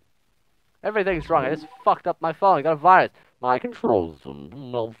wrong with you? Everything's wrong. I just fucked up my phone. I got a virus. My controls are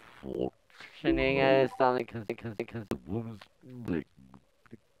malfunctioning and something because it was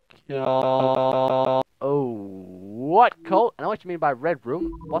oh, what code? I know what you mean by red room.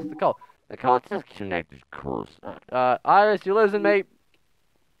 What's the code? The code is connected course. Iris, you listen, mate?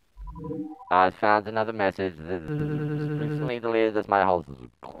 I found another message. Recently deleted this. My house is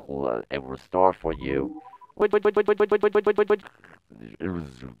it will restore for you. It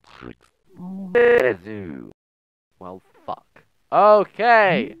is you. Well, fuck.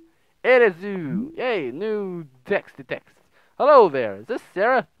 Okay. It is you. Yay, new text to text. Hello there. Is this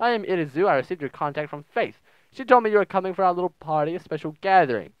Sarah? I am Irizu. I received your contact from Faith. She told me you were coming for our little party, a special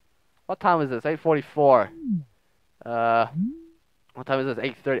gathering. What time is this? 8:44. What time is this?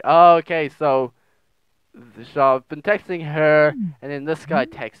 8:30. Oh, okay, so I've been texting her, and then this guy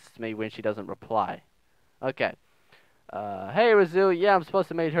texts me when she doesn't reply. Okay. Hey, Razoo. Yeah, I'm supposed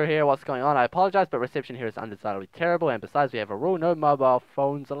to meet her here. What's going on? I apologize, but reception here is undesirably terrible, and besides, we have a rule: no mobile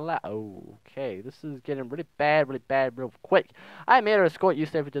phones allowed. Okay, this is getting really bad, real quick. I'm here to escort you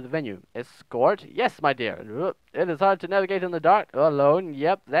safely to the venue. Escort? Yes, my dear. It is hard to navigate in the dark alone.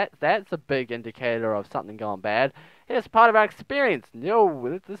 Yep, that's a big indicator of something going bad. It is part of our experience.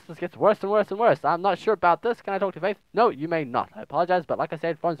 No, this just gets worse and worse and worse. I'm not sure about this. Can I talk to Faith? No, you may not. I apologize, but like I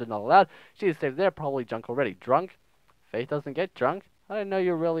said, phones are not allowed. She is safe there, probably drunk already. Drunk? Faith doesn't get drunk? I didn't know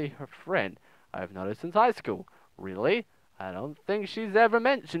you're really her friend. I've noticed since high school. Really? I don't think she's ever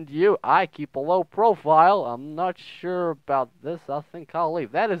mentioned you. I keep a low profile. I'm not sure about this. I think I'll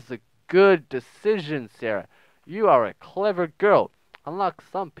leave. That is a good decision, Sarah. You are a clever girl. Unlike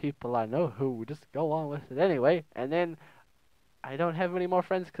some people I know who would just go on with it anyway, and then I don't have any more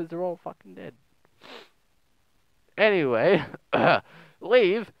friends because they're all fucking dead. Anyway,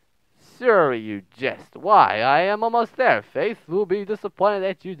 leave? Sure, you jest. Why, I am almost there. Faith will be disappointed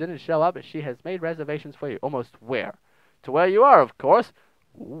that you didn't show up, but she has made reservations for you. Almost where? To where you are, of course.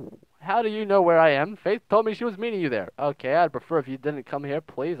 Ooh. How do you know where I am? Faith told me she was meeting you there. Okay, I'd prefer if you didn't come here,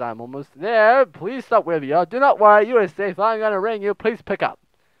 please. I'm almost there. Please stop wherever you are. Do not worry, you are safe. I'm gonna ring you. Please pick up.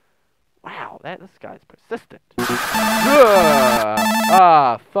 Wow, this guy's persistent.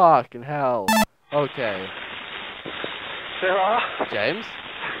 Ah, fucking hell. Okay. Sarah? James?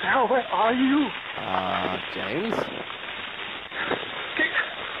 Sarah, where are you? James?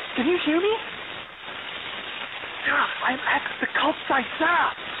 Can you hear me? Sarah, I'm at the cult site,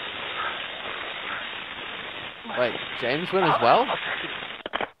 Sarah! Wait, James went as well?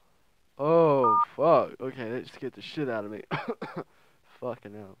 Oh, fuck. Okay, that just scared the shit out of me.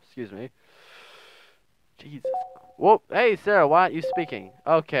 Fucking hell. Excuse me. Jesus. Whoa. Hey, Sarah, why aren't you speaking?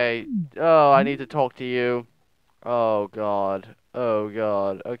 Okay. Oh, I need to talk to you. Oh, God. Oh,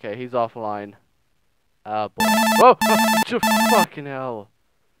 God. Okay, he's offline. Boy. Whoa! Fucking hell.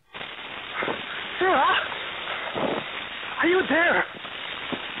 Sarah? Are you there?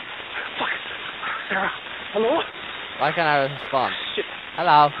 Fuck. Sarah? Hello? Why can't I respond? Shit.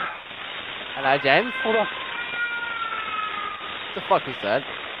 Hello? Hello, James? Hold on. What the fuck was that?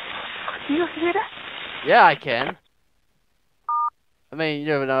 Do you hear that? Yeah, I can. I mean,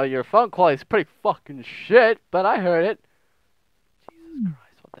 you know, your phone quality's pretty fucking shit, but I heard it. Jesus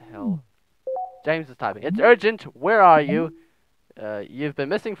Christ, what the hell? James is typing. It's urgent. Where are you? You've been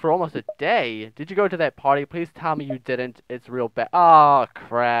missing for almost a day. Did you go to that party? Please tell me you didn't. It's real bad. Oh,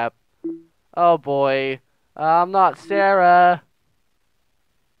 crap. Oh, boy. I'm not Sarah.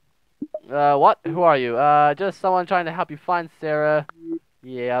 What? Who are you? Just someone trying to help you find Sarah.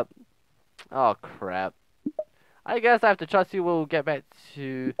 Yep. Oh, crap. I guess I have to trust you. We'll get back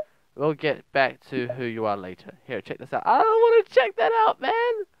to who you are later. Here, check this out. I don't want to check that out, man.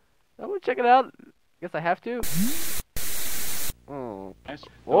 I want to check it out. Guess I have to. Oh.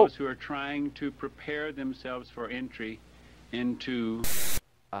 Those who are trying to prepare themselves for entry into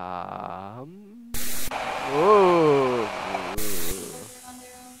Ooh.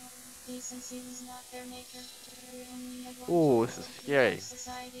 Ooh, this is scary.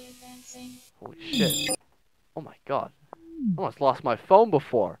 Holy shit. Oh my god. I almost lost my phone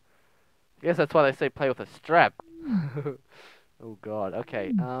before. I guess that's why they say play with a strap. Oh god.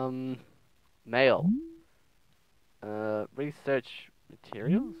 Okay. Mail. Research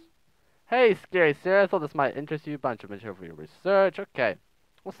materials? Hey, Scary Sarah. I thought this might interest you. Bunch of material for your research. Okay.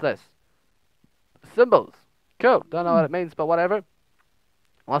 What's this? Symbols. Cool. Don't know what it means, but whatever.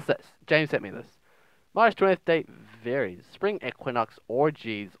 What's this? James sent me this. March 20th date varies. Spring equinox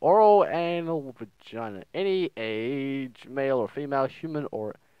orgies. Oral, anal, vagina. Any age, male or female, human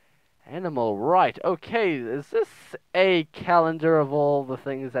or animal. Right. Okay. Is this a calendar of all the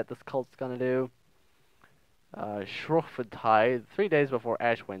things that this cult's gonna do? Shrovetide, 3 days before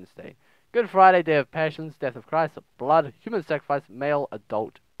Ash Wednesday. Good Friday, Day of Passions, Death of Christ, Blood, Human Sacrifice, Male,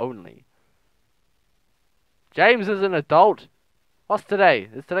 Adult only. James is an adult. What's today?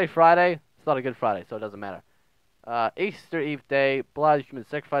 Is today Friday? It's not a Good Friday, so it doesn't matter. Easter Eve Day, Blood, Human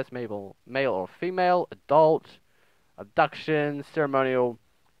Sacrifice, male or female, Adult, Abduction, Ceremonial,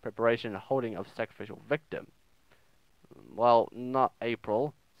 Preparation, and Holding of Sacrificial Victim. Well, not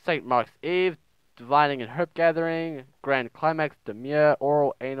April. St. Mark's Eve, Divining and Herb Gathering, Grand Climax, Demure,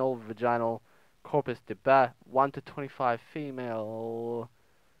 Oral, Anal, Vaginal, Corpus Debat, 1 to 25 female.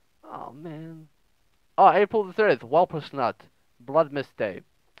 Oh, man. Oh, April the 30th, Walpus Nut, Blood Mist Day,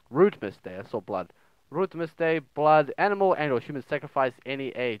 Root Mist Day, I saw blood. Root Mist Day, Blood, Animal, and or Human Sacrifice, any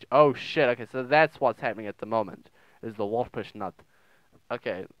age. Oh, shit, okay, so that's what's happening at the moment, is the Walpus Nut.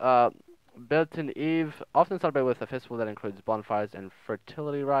 Okay, Built-in Eve, often celebrated with a festival that includes bonfires and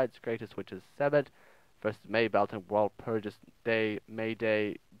fertility rites, greatest witches Sabbath, 1st of May, Belton World Purges Day, May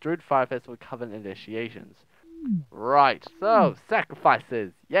Day, Druid Fire Festival, Covenant Initiations. Right, so,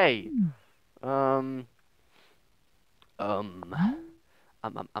 sacrifices, yay! Um, um,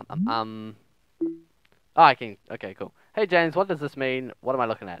 um, um, um, um, Oh, I can, okay, cool. Hey James, what does this mean? What am I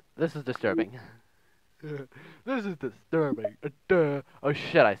looking at? This is disturbing. This is disturbing. Duh. Oh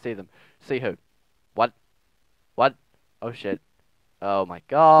shit, I see them. See who? What? What? Oh shit. Oh my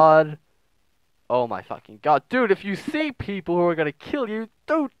god. Oh my fucking god. Dude, if you see people who are gonna kill you,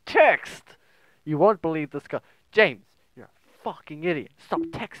 don't text! You won't believe this guy. James, you're a fucking idiot. Stop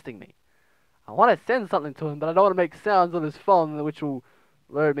texting me. I want to send something to him, but I don't want to make sounds on his phone which will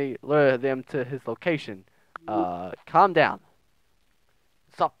lure them to his location. Calm down.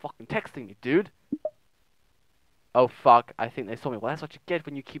 Stop fucking texting me, dude. Oh fuck, I think they saw me. Well, that's what you get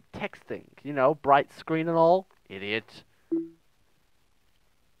when you keep texting. You know, bright screen and all. Idiot.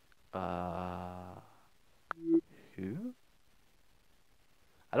 Who?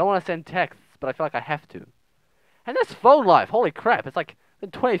 I don't want to send texts, but I feel like I have to. And this phone life, holy crap, it's like been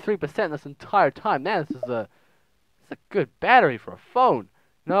 23% this entire time. Man, this is a good battery for a phone.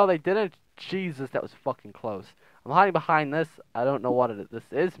 No, they didn't. Jesus, that was fucking close. I'm hiding behind this. I don't know what this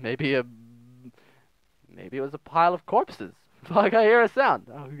is. Maybe it was a pile of corpses. Like I hear a sound.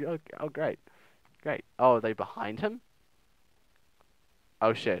 Oh, great. Great. Oh, are they behind him?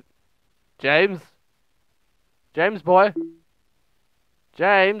 Oh, shit. James? James, boy?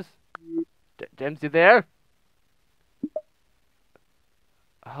 James? James, you there?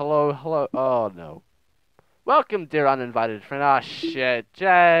 Hello, hello. Oh, no. Welcome, dear uninvited friend. Ah, shit.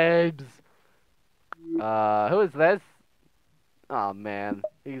 James! Who is this? Oh, man.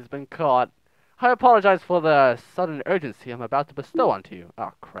 He's been caught. I apologize for the sudden urgency I'm about to bestow onto you.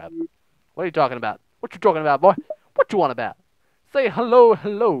 Oh, crap. What are you talking about? What you talking about, boy? What you want about? Say hello,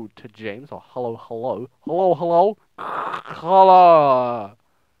 hello to James, or hello, hello. Hello, hello. Hello.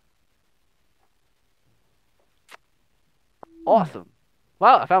 Awesome.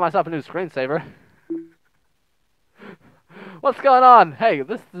 Well, I found myself a new screensaver. What's going on? Hey,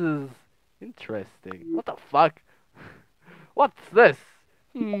 this is interesting. What the fuck? What's this?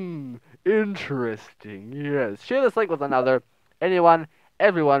 Interesting. Yes. Share this link with anyone,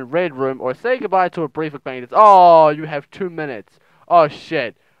 everyone, red room, or say goodbye to a brief acquaintance. Oh, you have 2 minutes. Oh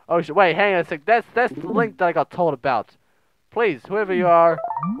shit. Oh shit. Wait, hang on a sec. That's the link that I got told about. Please, whoever you are.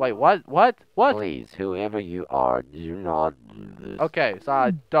 Wait, what? What? What? Please, whoever you are, do not do this. Okay, so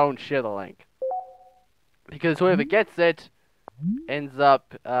I don't share the link. Because whoever gets it ends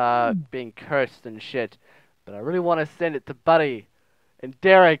up being cursed and shit. But I really want to send it to Buddy and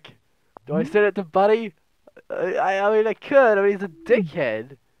Derek. Do I send it to Buddy? I mean, I could. I mean, he's a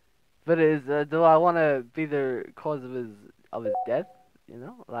dickhead. But do I want to be the cause of his death? You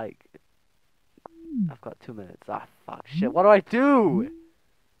know, like, I've got 2 minutes. Ah, fuck, shit. What do I do?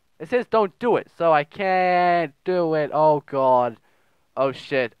 It says don't do it, so I can't do it. Oh god. Oh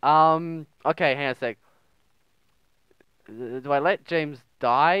shit. Okay, hang on a sec. Do I let James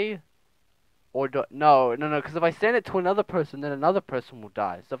die? Or no, because if I send it to another person, then another person will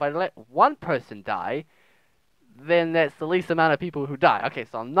die. So if I let one person die, then that's the least amount of people who die. Okay,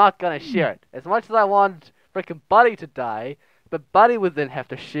 so I'm not gonna share it. As much as I want frickin' Buddy to die, but Buddy would then have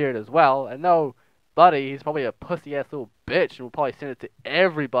to share it as well. And no, Buddy, he's probably a pussy-ass little bitch and will probably send it to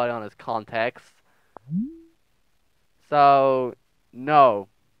everybody on his contacts. So, no,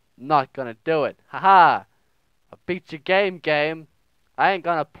 not gonna do it. Haha! I beat your game. I ain't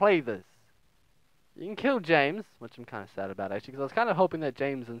gonna play this. You can kill James, which I'm kind of sad about actually, because I was kind of hoping that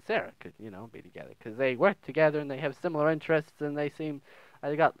James and Sarah could, you know, be together, because they work together and they have similar interests and they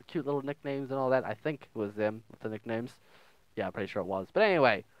got cute little nicknames and all that. I think it was them with the nicknames. Yeah, I'm pretty sure it was. But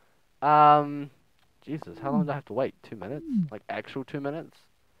anyway, Jesus, how long do I have to wait? 2 minutes? Like actual 2 minutes?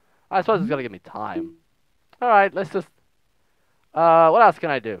 I suppose it's gonna give me time. All right, let's just. What else can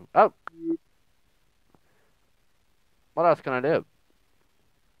I do? Oh, what else can I do?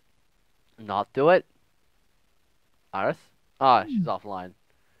 Not do it. Iris? Ah, she's offline.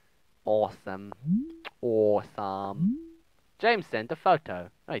 Awesome. James sent a photo.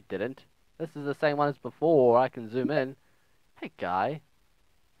 No, he didn't. This is the same one as before. I can zoom in. Hey, guy.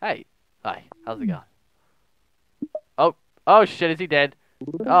 Hey. Hi. How's it going? Oh. Oh, shit. Is he dead?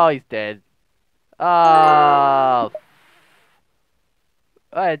 Oh, he's dead. Oh.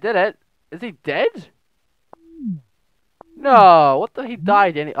 I did it. Is he dead? No. What the? He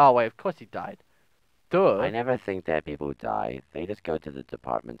died. Oh, wait. Of course he died. Duh. I never think that people die. They just go to the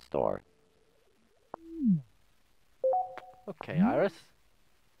department store. Okay, Iris.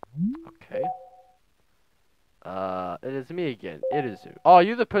 Okay. It is me again. It is you. Oh, are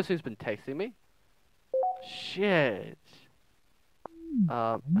you the person who's been texting me? Shit.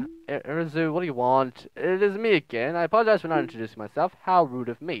 Irizu, what do you want? It is me again. I apologize for not introducing myself. How rude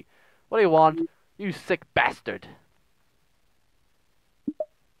of me. What do you want? You sick bastard.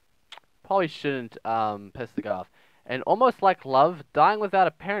 Probably shouldn't, piss the guy off. And almost like love, dying without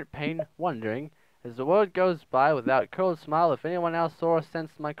apparent pain, wondering, as the world goes by without curled smile if anyone else saw or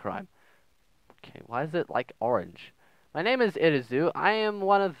sensed my crime. Okay, why is it like orange? My name is Irizu. I am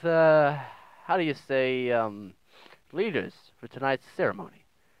one of the, how do you say, leaders for tonight's ceremony.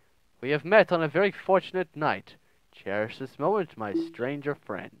 We have met on a very fortunate night. Cherish this moment, my stranger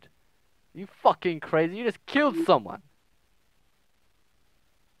friend. You fucking crazy, you just killed someone!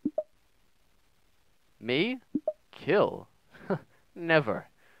 Me? Kill? Never.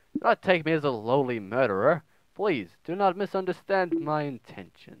 Do not take me as a lowly murderer. Please, do not misunderstand my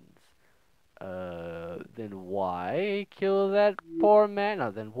intentions. Then why kill that poor man?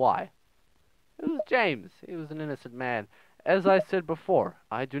 No, then why? It was James. He was an innocent man. As I said before,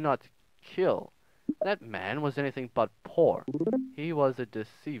 I do not kill. That man was anything but poor. He was a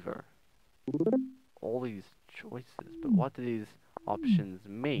deceiver. All these choices, but what do these options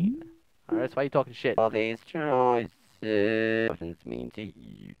mean? Alright, that's why you talking shit. All these choices mean to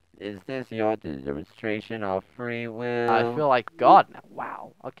you. Is this your demonstration of free will? I feel like God now.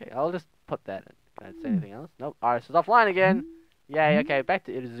 Wow. Okay, I'll just put that in. Can I say anything else? Nope. Alright, so it's offline again. Yay, okay, back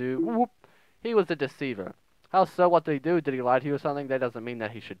to Irizu. Whoop. He was a deceiver. How so? What did he do? Did he lie to you or something? That doesn't mean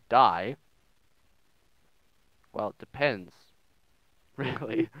that he should die. Well, it depends.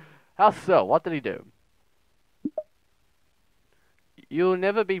 Really. How so? What did he do? You'll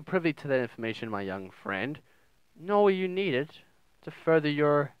never be privy to that information, my young friend. Nor will you need it to further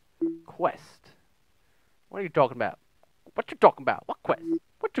your quest. What are you talking about? What you talking about? What quest?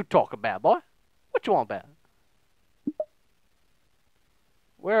 What you talking about, boy? What you want about?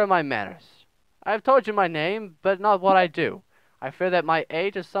 Where are my manners? I have told you my name, but not what I do. I fear that my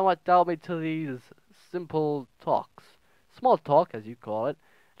age has somewhat dulled me to these simple talks. Small talk, as you call it.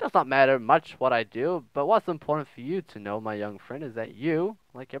 It does not matter much what I do, but what's important for you to know, my young friend, is that you,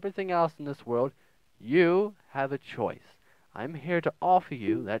 like everything else in this world, you have a choice. I'm here to offer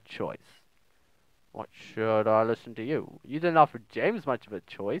you that choice. What should I listen to you? You didn't offer James much of a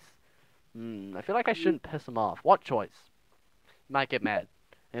choice. I feel like I shouldn't piss him off. What choice? He might get mad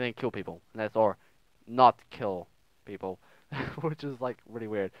and then kill people. And that's or not kill people, which is like really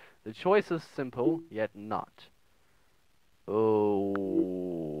weird. The choice is simple, yet not. Okay.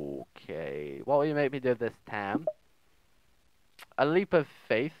 What will you make me do this time? A leap of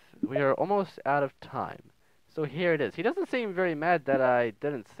faith. We are almost out of time. So here it is. He doesn't seem very mad that I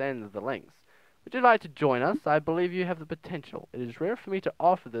didn't send the links. Would you like to join us? I believe you have the potential. It is rare for me to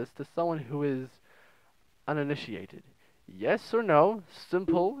offer this to someone who is uninitiated. Yes or no?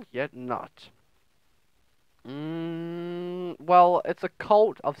 Simple, yet not. Well, it's a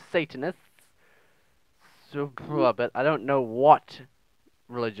cult of Satanists. So, but I don't know what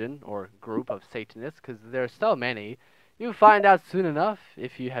religion or group of Satanists, because there are so many. You'll find out soon enough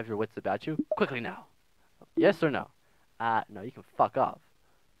if you have your wits about you. Quickly now. Yes or no? No, you can fuck off.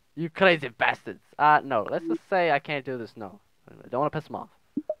 You crazy bastards. No, let's just say I can't do this, no. I don't want to piss him off.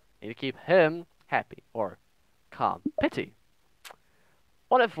 I need to keep him happy, or calm. Pity.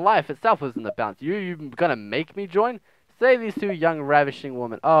 What if life itself was in the balance? You gonna make me join? Save these two young ravishing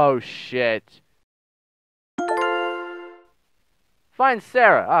women. Oh, shit. Find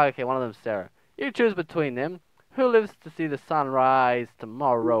Sarah. Oh, okay, one of them's Sarah. You choose between them. Who lives to see the sunrise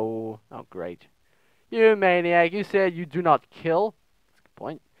tomorrow? Oh, great. You maniac, you said you do not kill. That's a good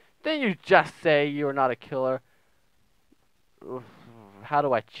point. Didn't you just say you are not a killer? How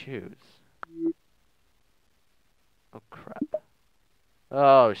do I choose? Oh, crap.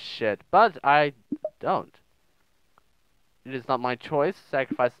 Oh, shit. But I don't. It is not my choice.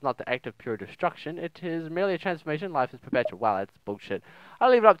 Sacrifice is not the act of pure destruction. It is merely a transformation. Life is perpetual. Wow, that's bullshit.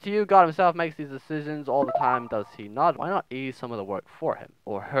 I'll leave it up to you. God himself makes these decisions all the time, does he not? Why not ease some of the work for him?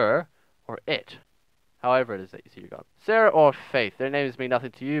 Or her? Or it? However it is that you see your God. Sarah or Faith. Their names mean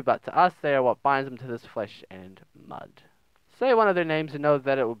nothing to you, but to us they are what binds them to this flesh and mud. Say one of their names and know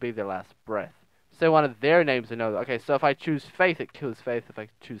that it will be their last breath. Say one of their names and know that. Okay, so if I choose Faith, it kills Faith. If I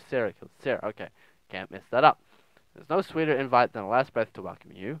choose Sarah, it kills Sarah. Okay, can't mess that up. There's no sweeter invite than a last breath to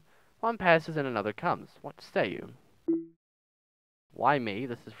welcome you. One passes and another comes. What say you? Why me?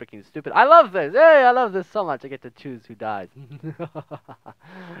 This is freaking stupid. I love this! Hey, I love this so much. I get to choose who dies.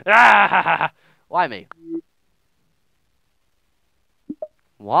 Why me?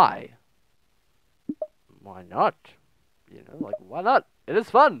 Why? Why not? You know, like, why not? It is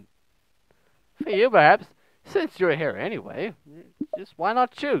fun. For you, perhaps. Since you're here anyway, just why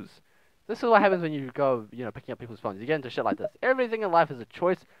not choose? This is what happens when you go, picking up people's phones. You get into shit like this. Everything in life is a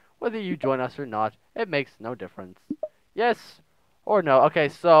choice. Whether you join us or not, it makes no difference. Yes or no. Okay,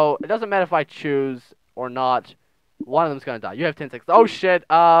 so it doesn't matter if I choose or not. One of them's gonna die. You have 10 seconds. Oh shit. If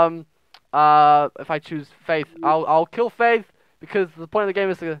I choose Faith, I'll kill Faith because the point of the game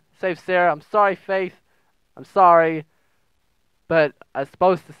is to save Sarah. I'm sorry, Faith. I'm sorry, but I was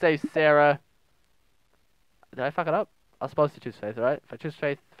supposed to save Sarah. Did I fuck it up? I was supposed to choose Faith, right? If I choose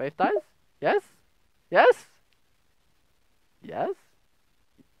Faith, Faith dies? Yes? Yes? Yes?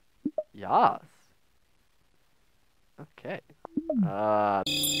 Yes. Okay.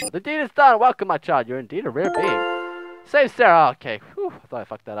 The deed is done. Welcome, my child. You're indeed a rare being. Save Sarah. Okay. Whew, I thought I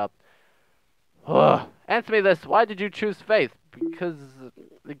fucked that up. Answer me this. Why did you choose Faith? Because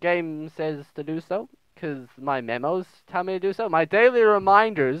the game says to do so? Because my memos tell me to do so? My daily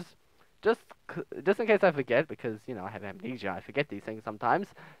reminders, just in case I forget, because, I have amnesia. I forget these things sometimes.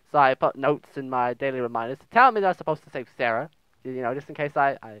 So I put notes in my daily reminders to tell me that I'm supposed to save Sarah. Just in case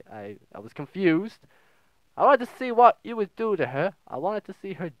I was confused. I wanted to see what you would do to her. I wanted to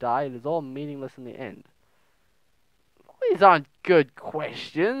see her die. It is all meaningless in the end. These aren't good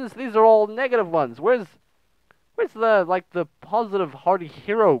questions. These are all negative ones. Where's the positive hearty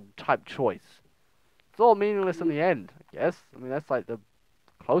hero type choice? It's all meaningless in the end, I guess. I mean, that's like the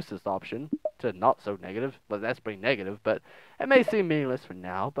closest option to not so negative. Well, that's pretty negative, but it may seem meaningless for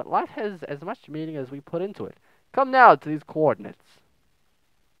now. But life has as much meaning as we put into it. Come now to these coordinates.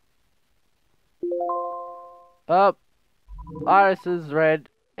 Up. Iris is red.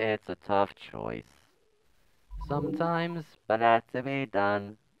 It's a tough choice. Sometimes. But has to be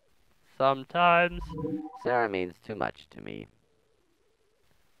done. Sometimes. Sarah means too much to me.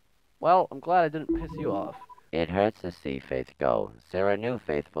 Well, I'm glad I didn't piss you off. It hurts to see Faith go. Sarah knew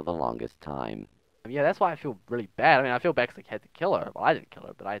Faith for the longest time. Yeah, that's why I feel really bad. I mean, I feel bad because I had to kill her. Well, I didn't kill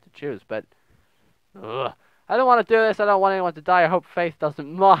her, but I had to choose. But, ugh. I don't want to do this. I don't want anyone to die. I hope Faith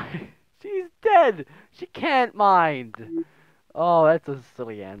doesn't mind. She's dead. She can't mind. Oh, that's a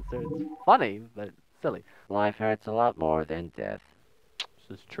silly answer. It's funny, but silly. Life hurts a lot more than death.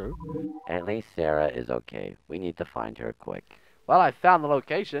 This is true. At least Sarah is okay. We need to find her quick. Well, I found the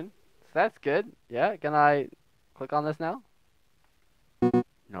location. So that's good. Yeah, can I click on this now?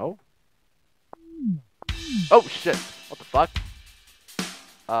 No. Oh, shit. What the fuck?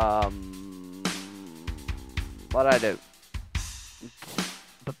 What did I do?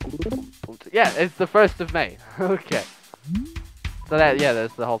 Yeah, it's the 1st of May. Okay. So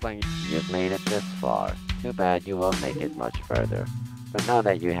that's the whole thing. You've made it this far. Too bad you won't make it much further. But know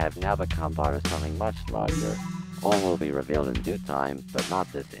that you have now become part of something much larger. All will be revealed in due time, but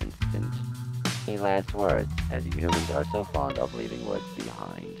not this instant. Any last words, as you humans are so fond of leaving words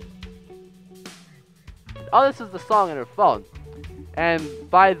behind. Oh, this is the song in her phone. And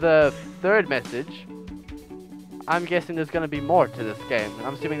by the 3rd message, I'm guessing there's going to be more to this game.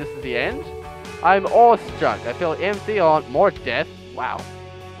 I'm assuming this is the end. I'm awestruck. I feel empty. I want more death. Wow.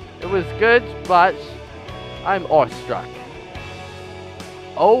 It was good, but I'm awestruck.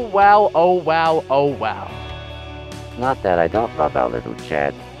 Oh wow, oh wow, oh wow. Not that I don't love our little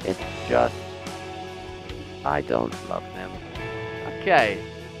chat. It's just I don't love them. Okay.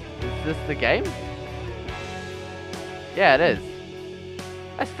 Is this the game? Yeah, it is.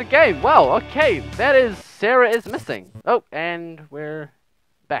 That's the game. Wow, okay. That is Sara Is Missing. Oh, and we're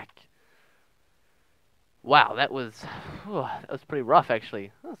back. Wow, that was pretty rough,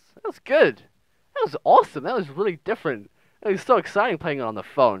 actually. That was good. That was awesome. That was really different. It was so exciting playing it on the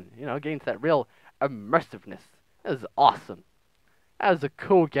phone. Getting to that real immersiveness. That was awesome. That was a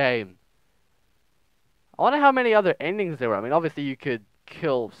cool game. I wonder how many other endings there were. I mean, obviously you could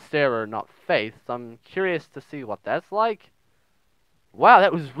kill Sarah, not Faith, so I'm curious to see what that's like. Wow,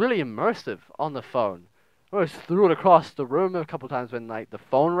 that was really immersive on the phone. I just threw it across the room a couple times when the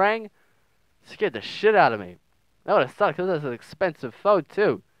phone rang. It scared the shit out of me. That would have sucked because that's an expensive phone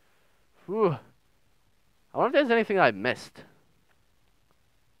too. Whew. I wonder if there's anything I missed.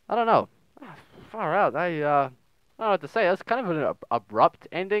 I don't know. Far out. I don't know what to say. That's kind of an abrupt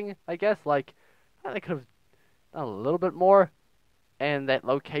ending, I guess. I could have done a little bit more. And that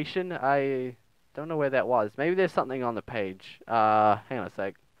location, I don't know where that was. Maybe there's something on the page. Hang on a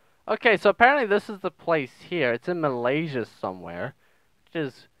sec. Okay, so apparently this is the place here. It's in Malaysia somewhere, which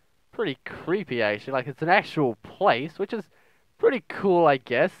is pretty creepy, actually. It's an actual place, which is pretty cool, I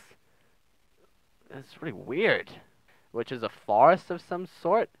guess. It's really weird. Which is a forest of some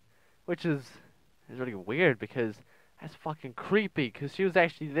sort, which is really weird because that's fucking creepy. Because she was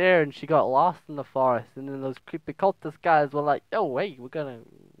actually there and she got lost in the forest, and then those creepy cultist guys were like, "Oh, wait, we're gonna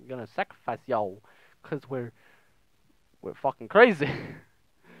sacrifice y'all, cause we're fucking crazy."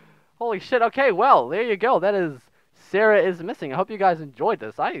 Holy shit, okay, well, there you go. That is Sara Is Missing. I hope you guys enjoyed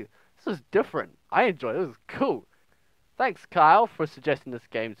this. This is different. I enjoyed it. This is cool. Thanks, Kyle, for suggesting this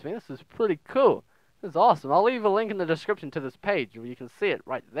game to me. This is pretty cool. This is awesome. I'll leave a link in the description to this page where you can see it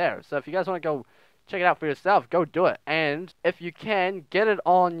right there. So if you guys want to go check it out for yourself, go do it. And if you can, get it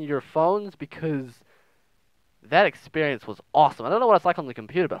on your phones because that experience was awesome. I don't know what it's like on the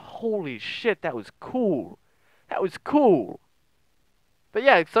computer, but holy shit, that was cool. That was cool. But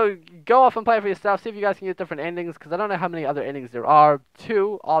yeah, so go off and play it for yourself. See if you guys can get different endings, because I don't know how many other endings there are.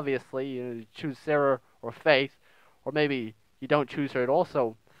 2, obviously. You choose Sarah or Faith, or maybe you don't choose her at all.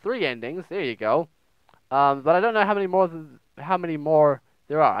 So 3 endings. There you go. But I don't know how many more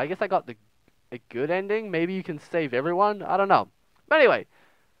there are. I guess I got a good ending. Maybe you can save everyone. I don't know. But anyway,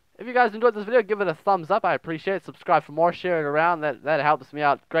 if you guys enjoyed this video, give it a thumbs up. I appreciate it. Subscribe for more. Share it around. That helps me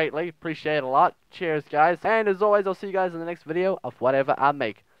out greatly. Appreciate it a lot. Cheers, guys. And as always, I'll see you guys in the next video of whatever I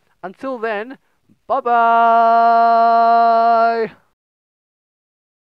make. Until then, bye-bye.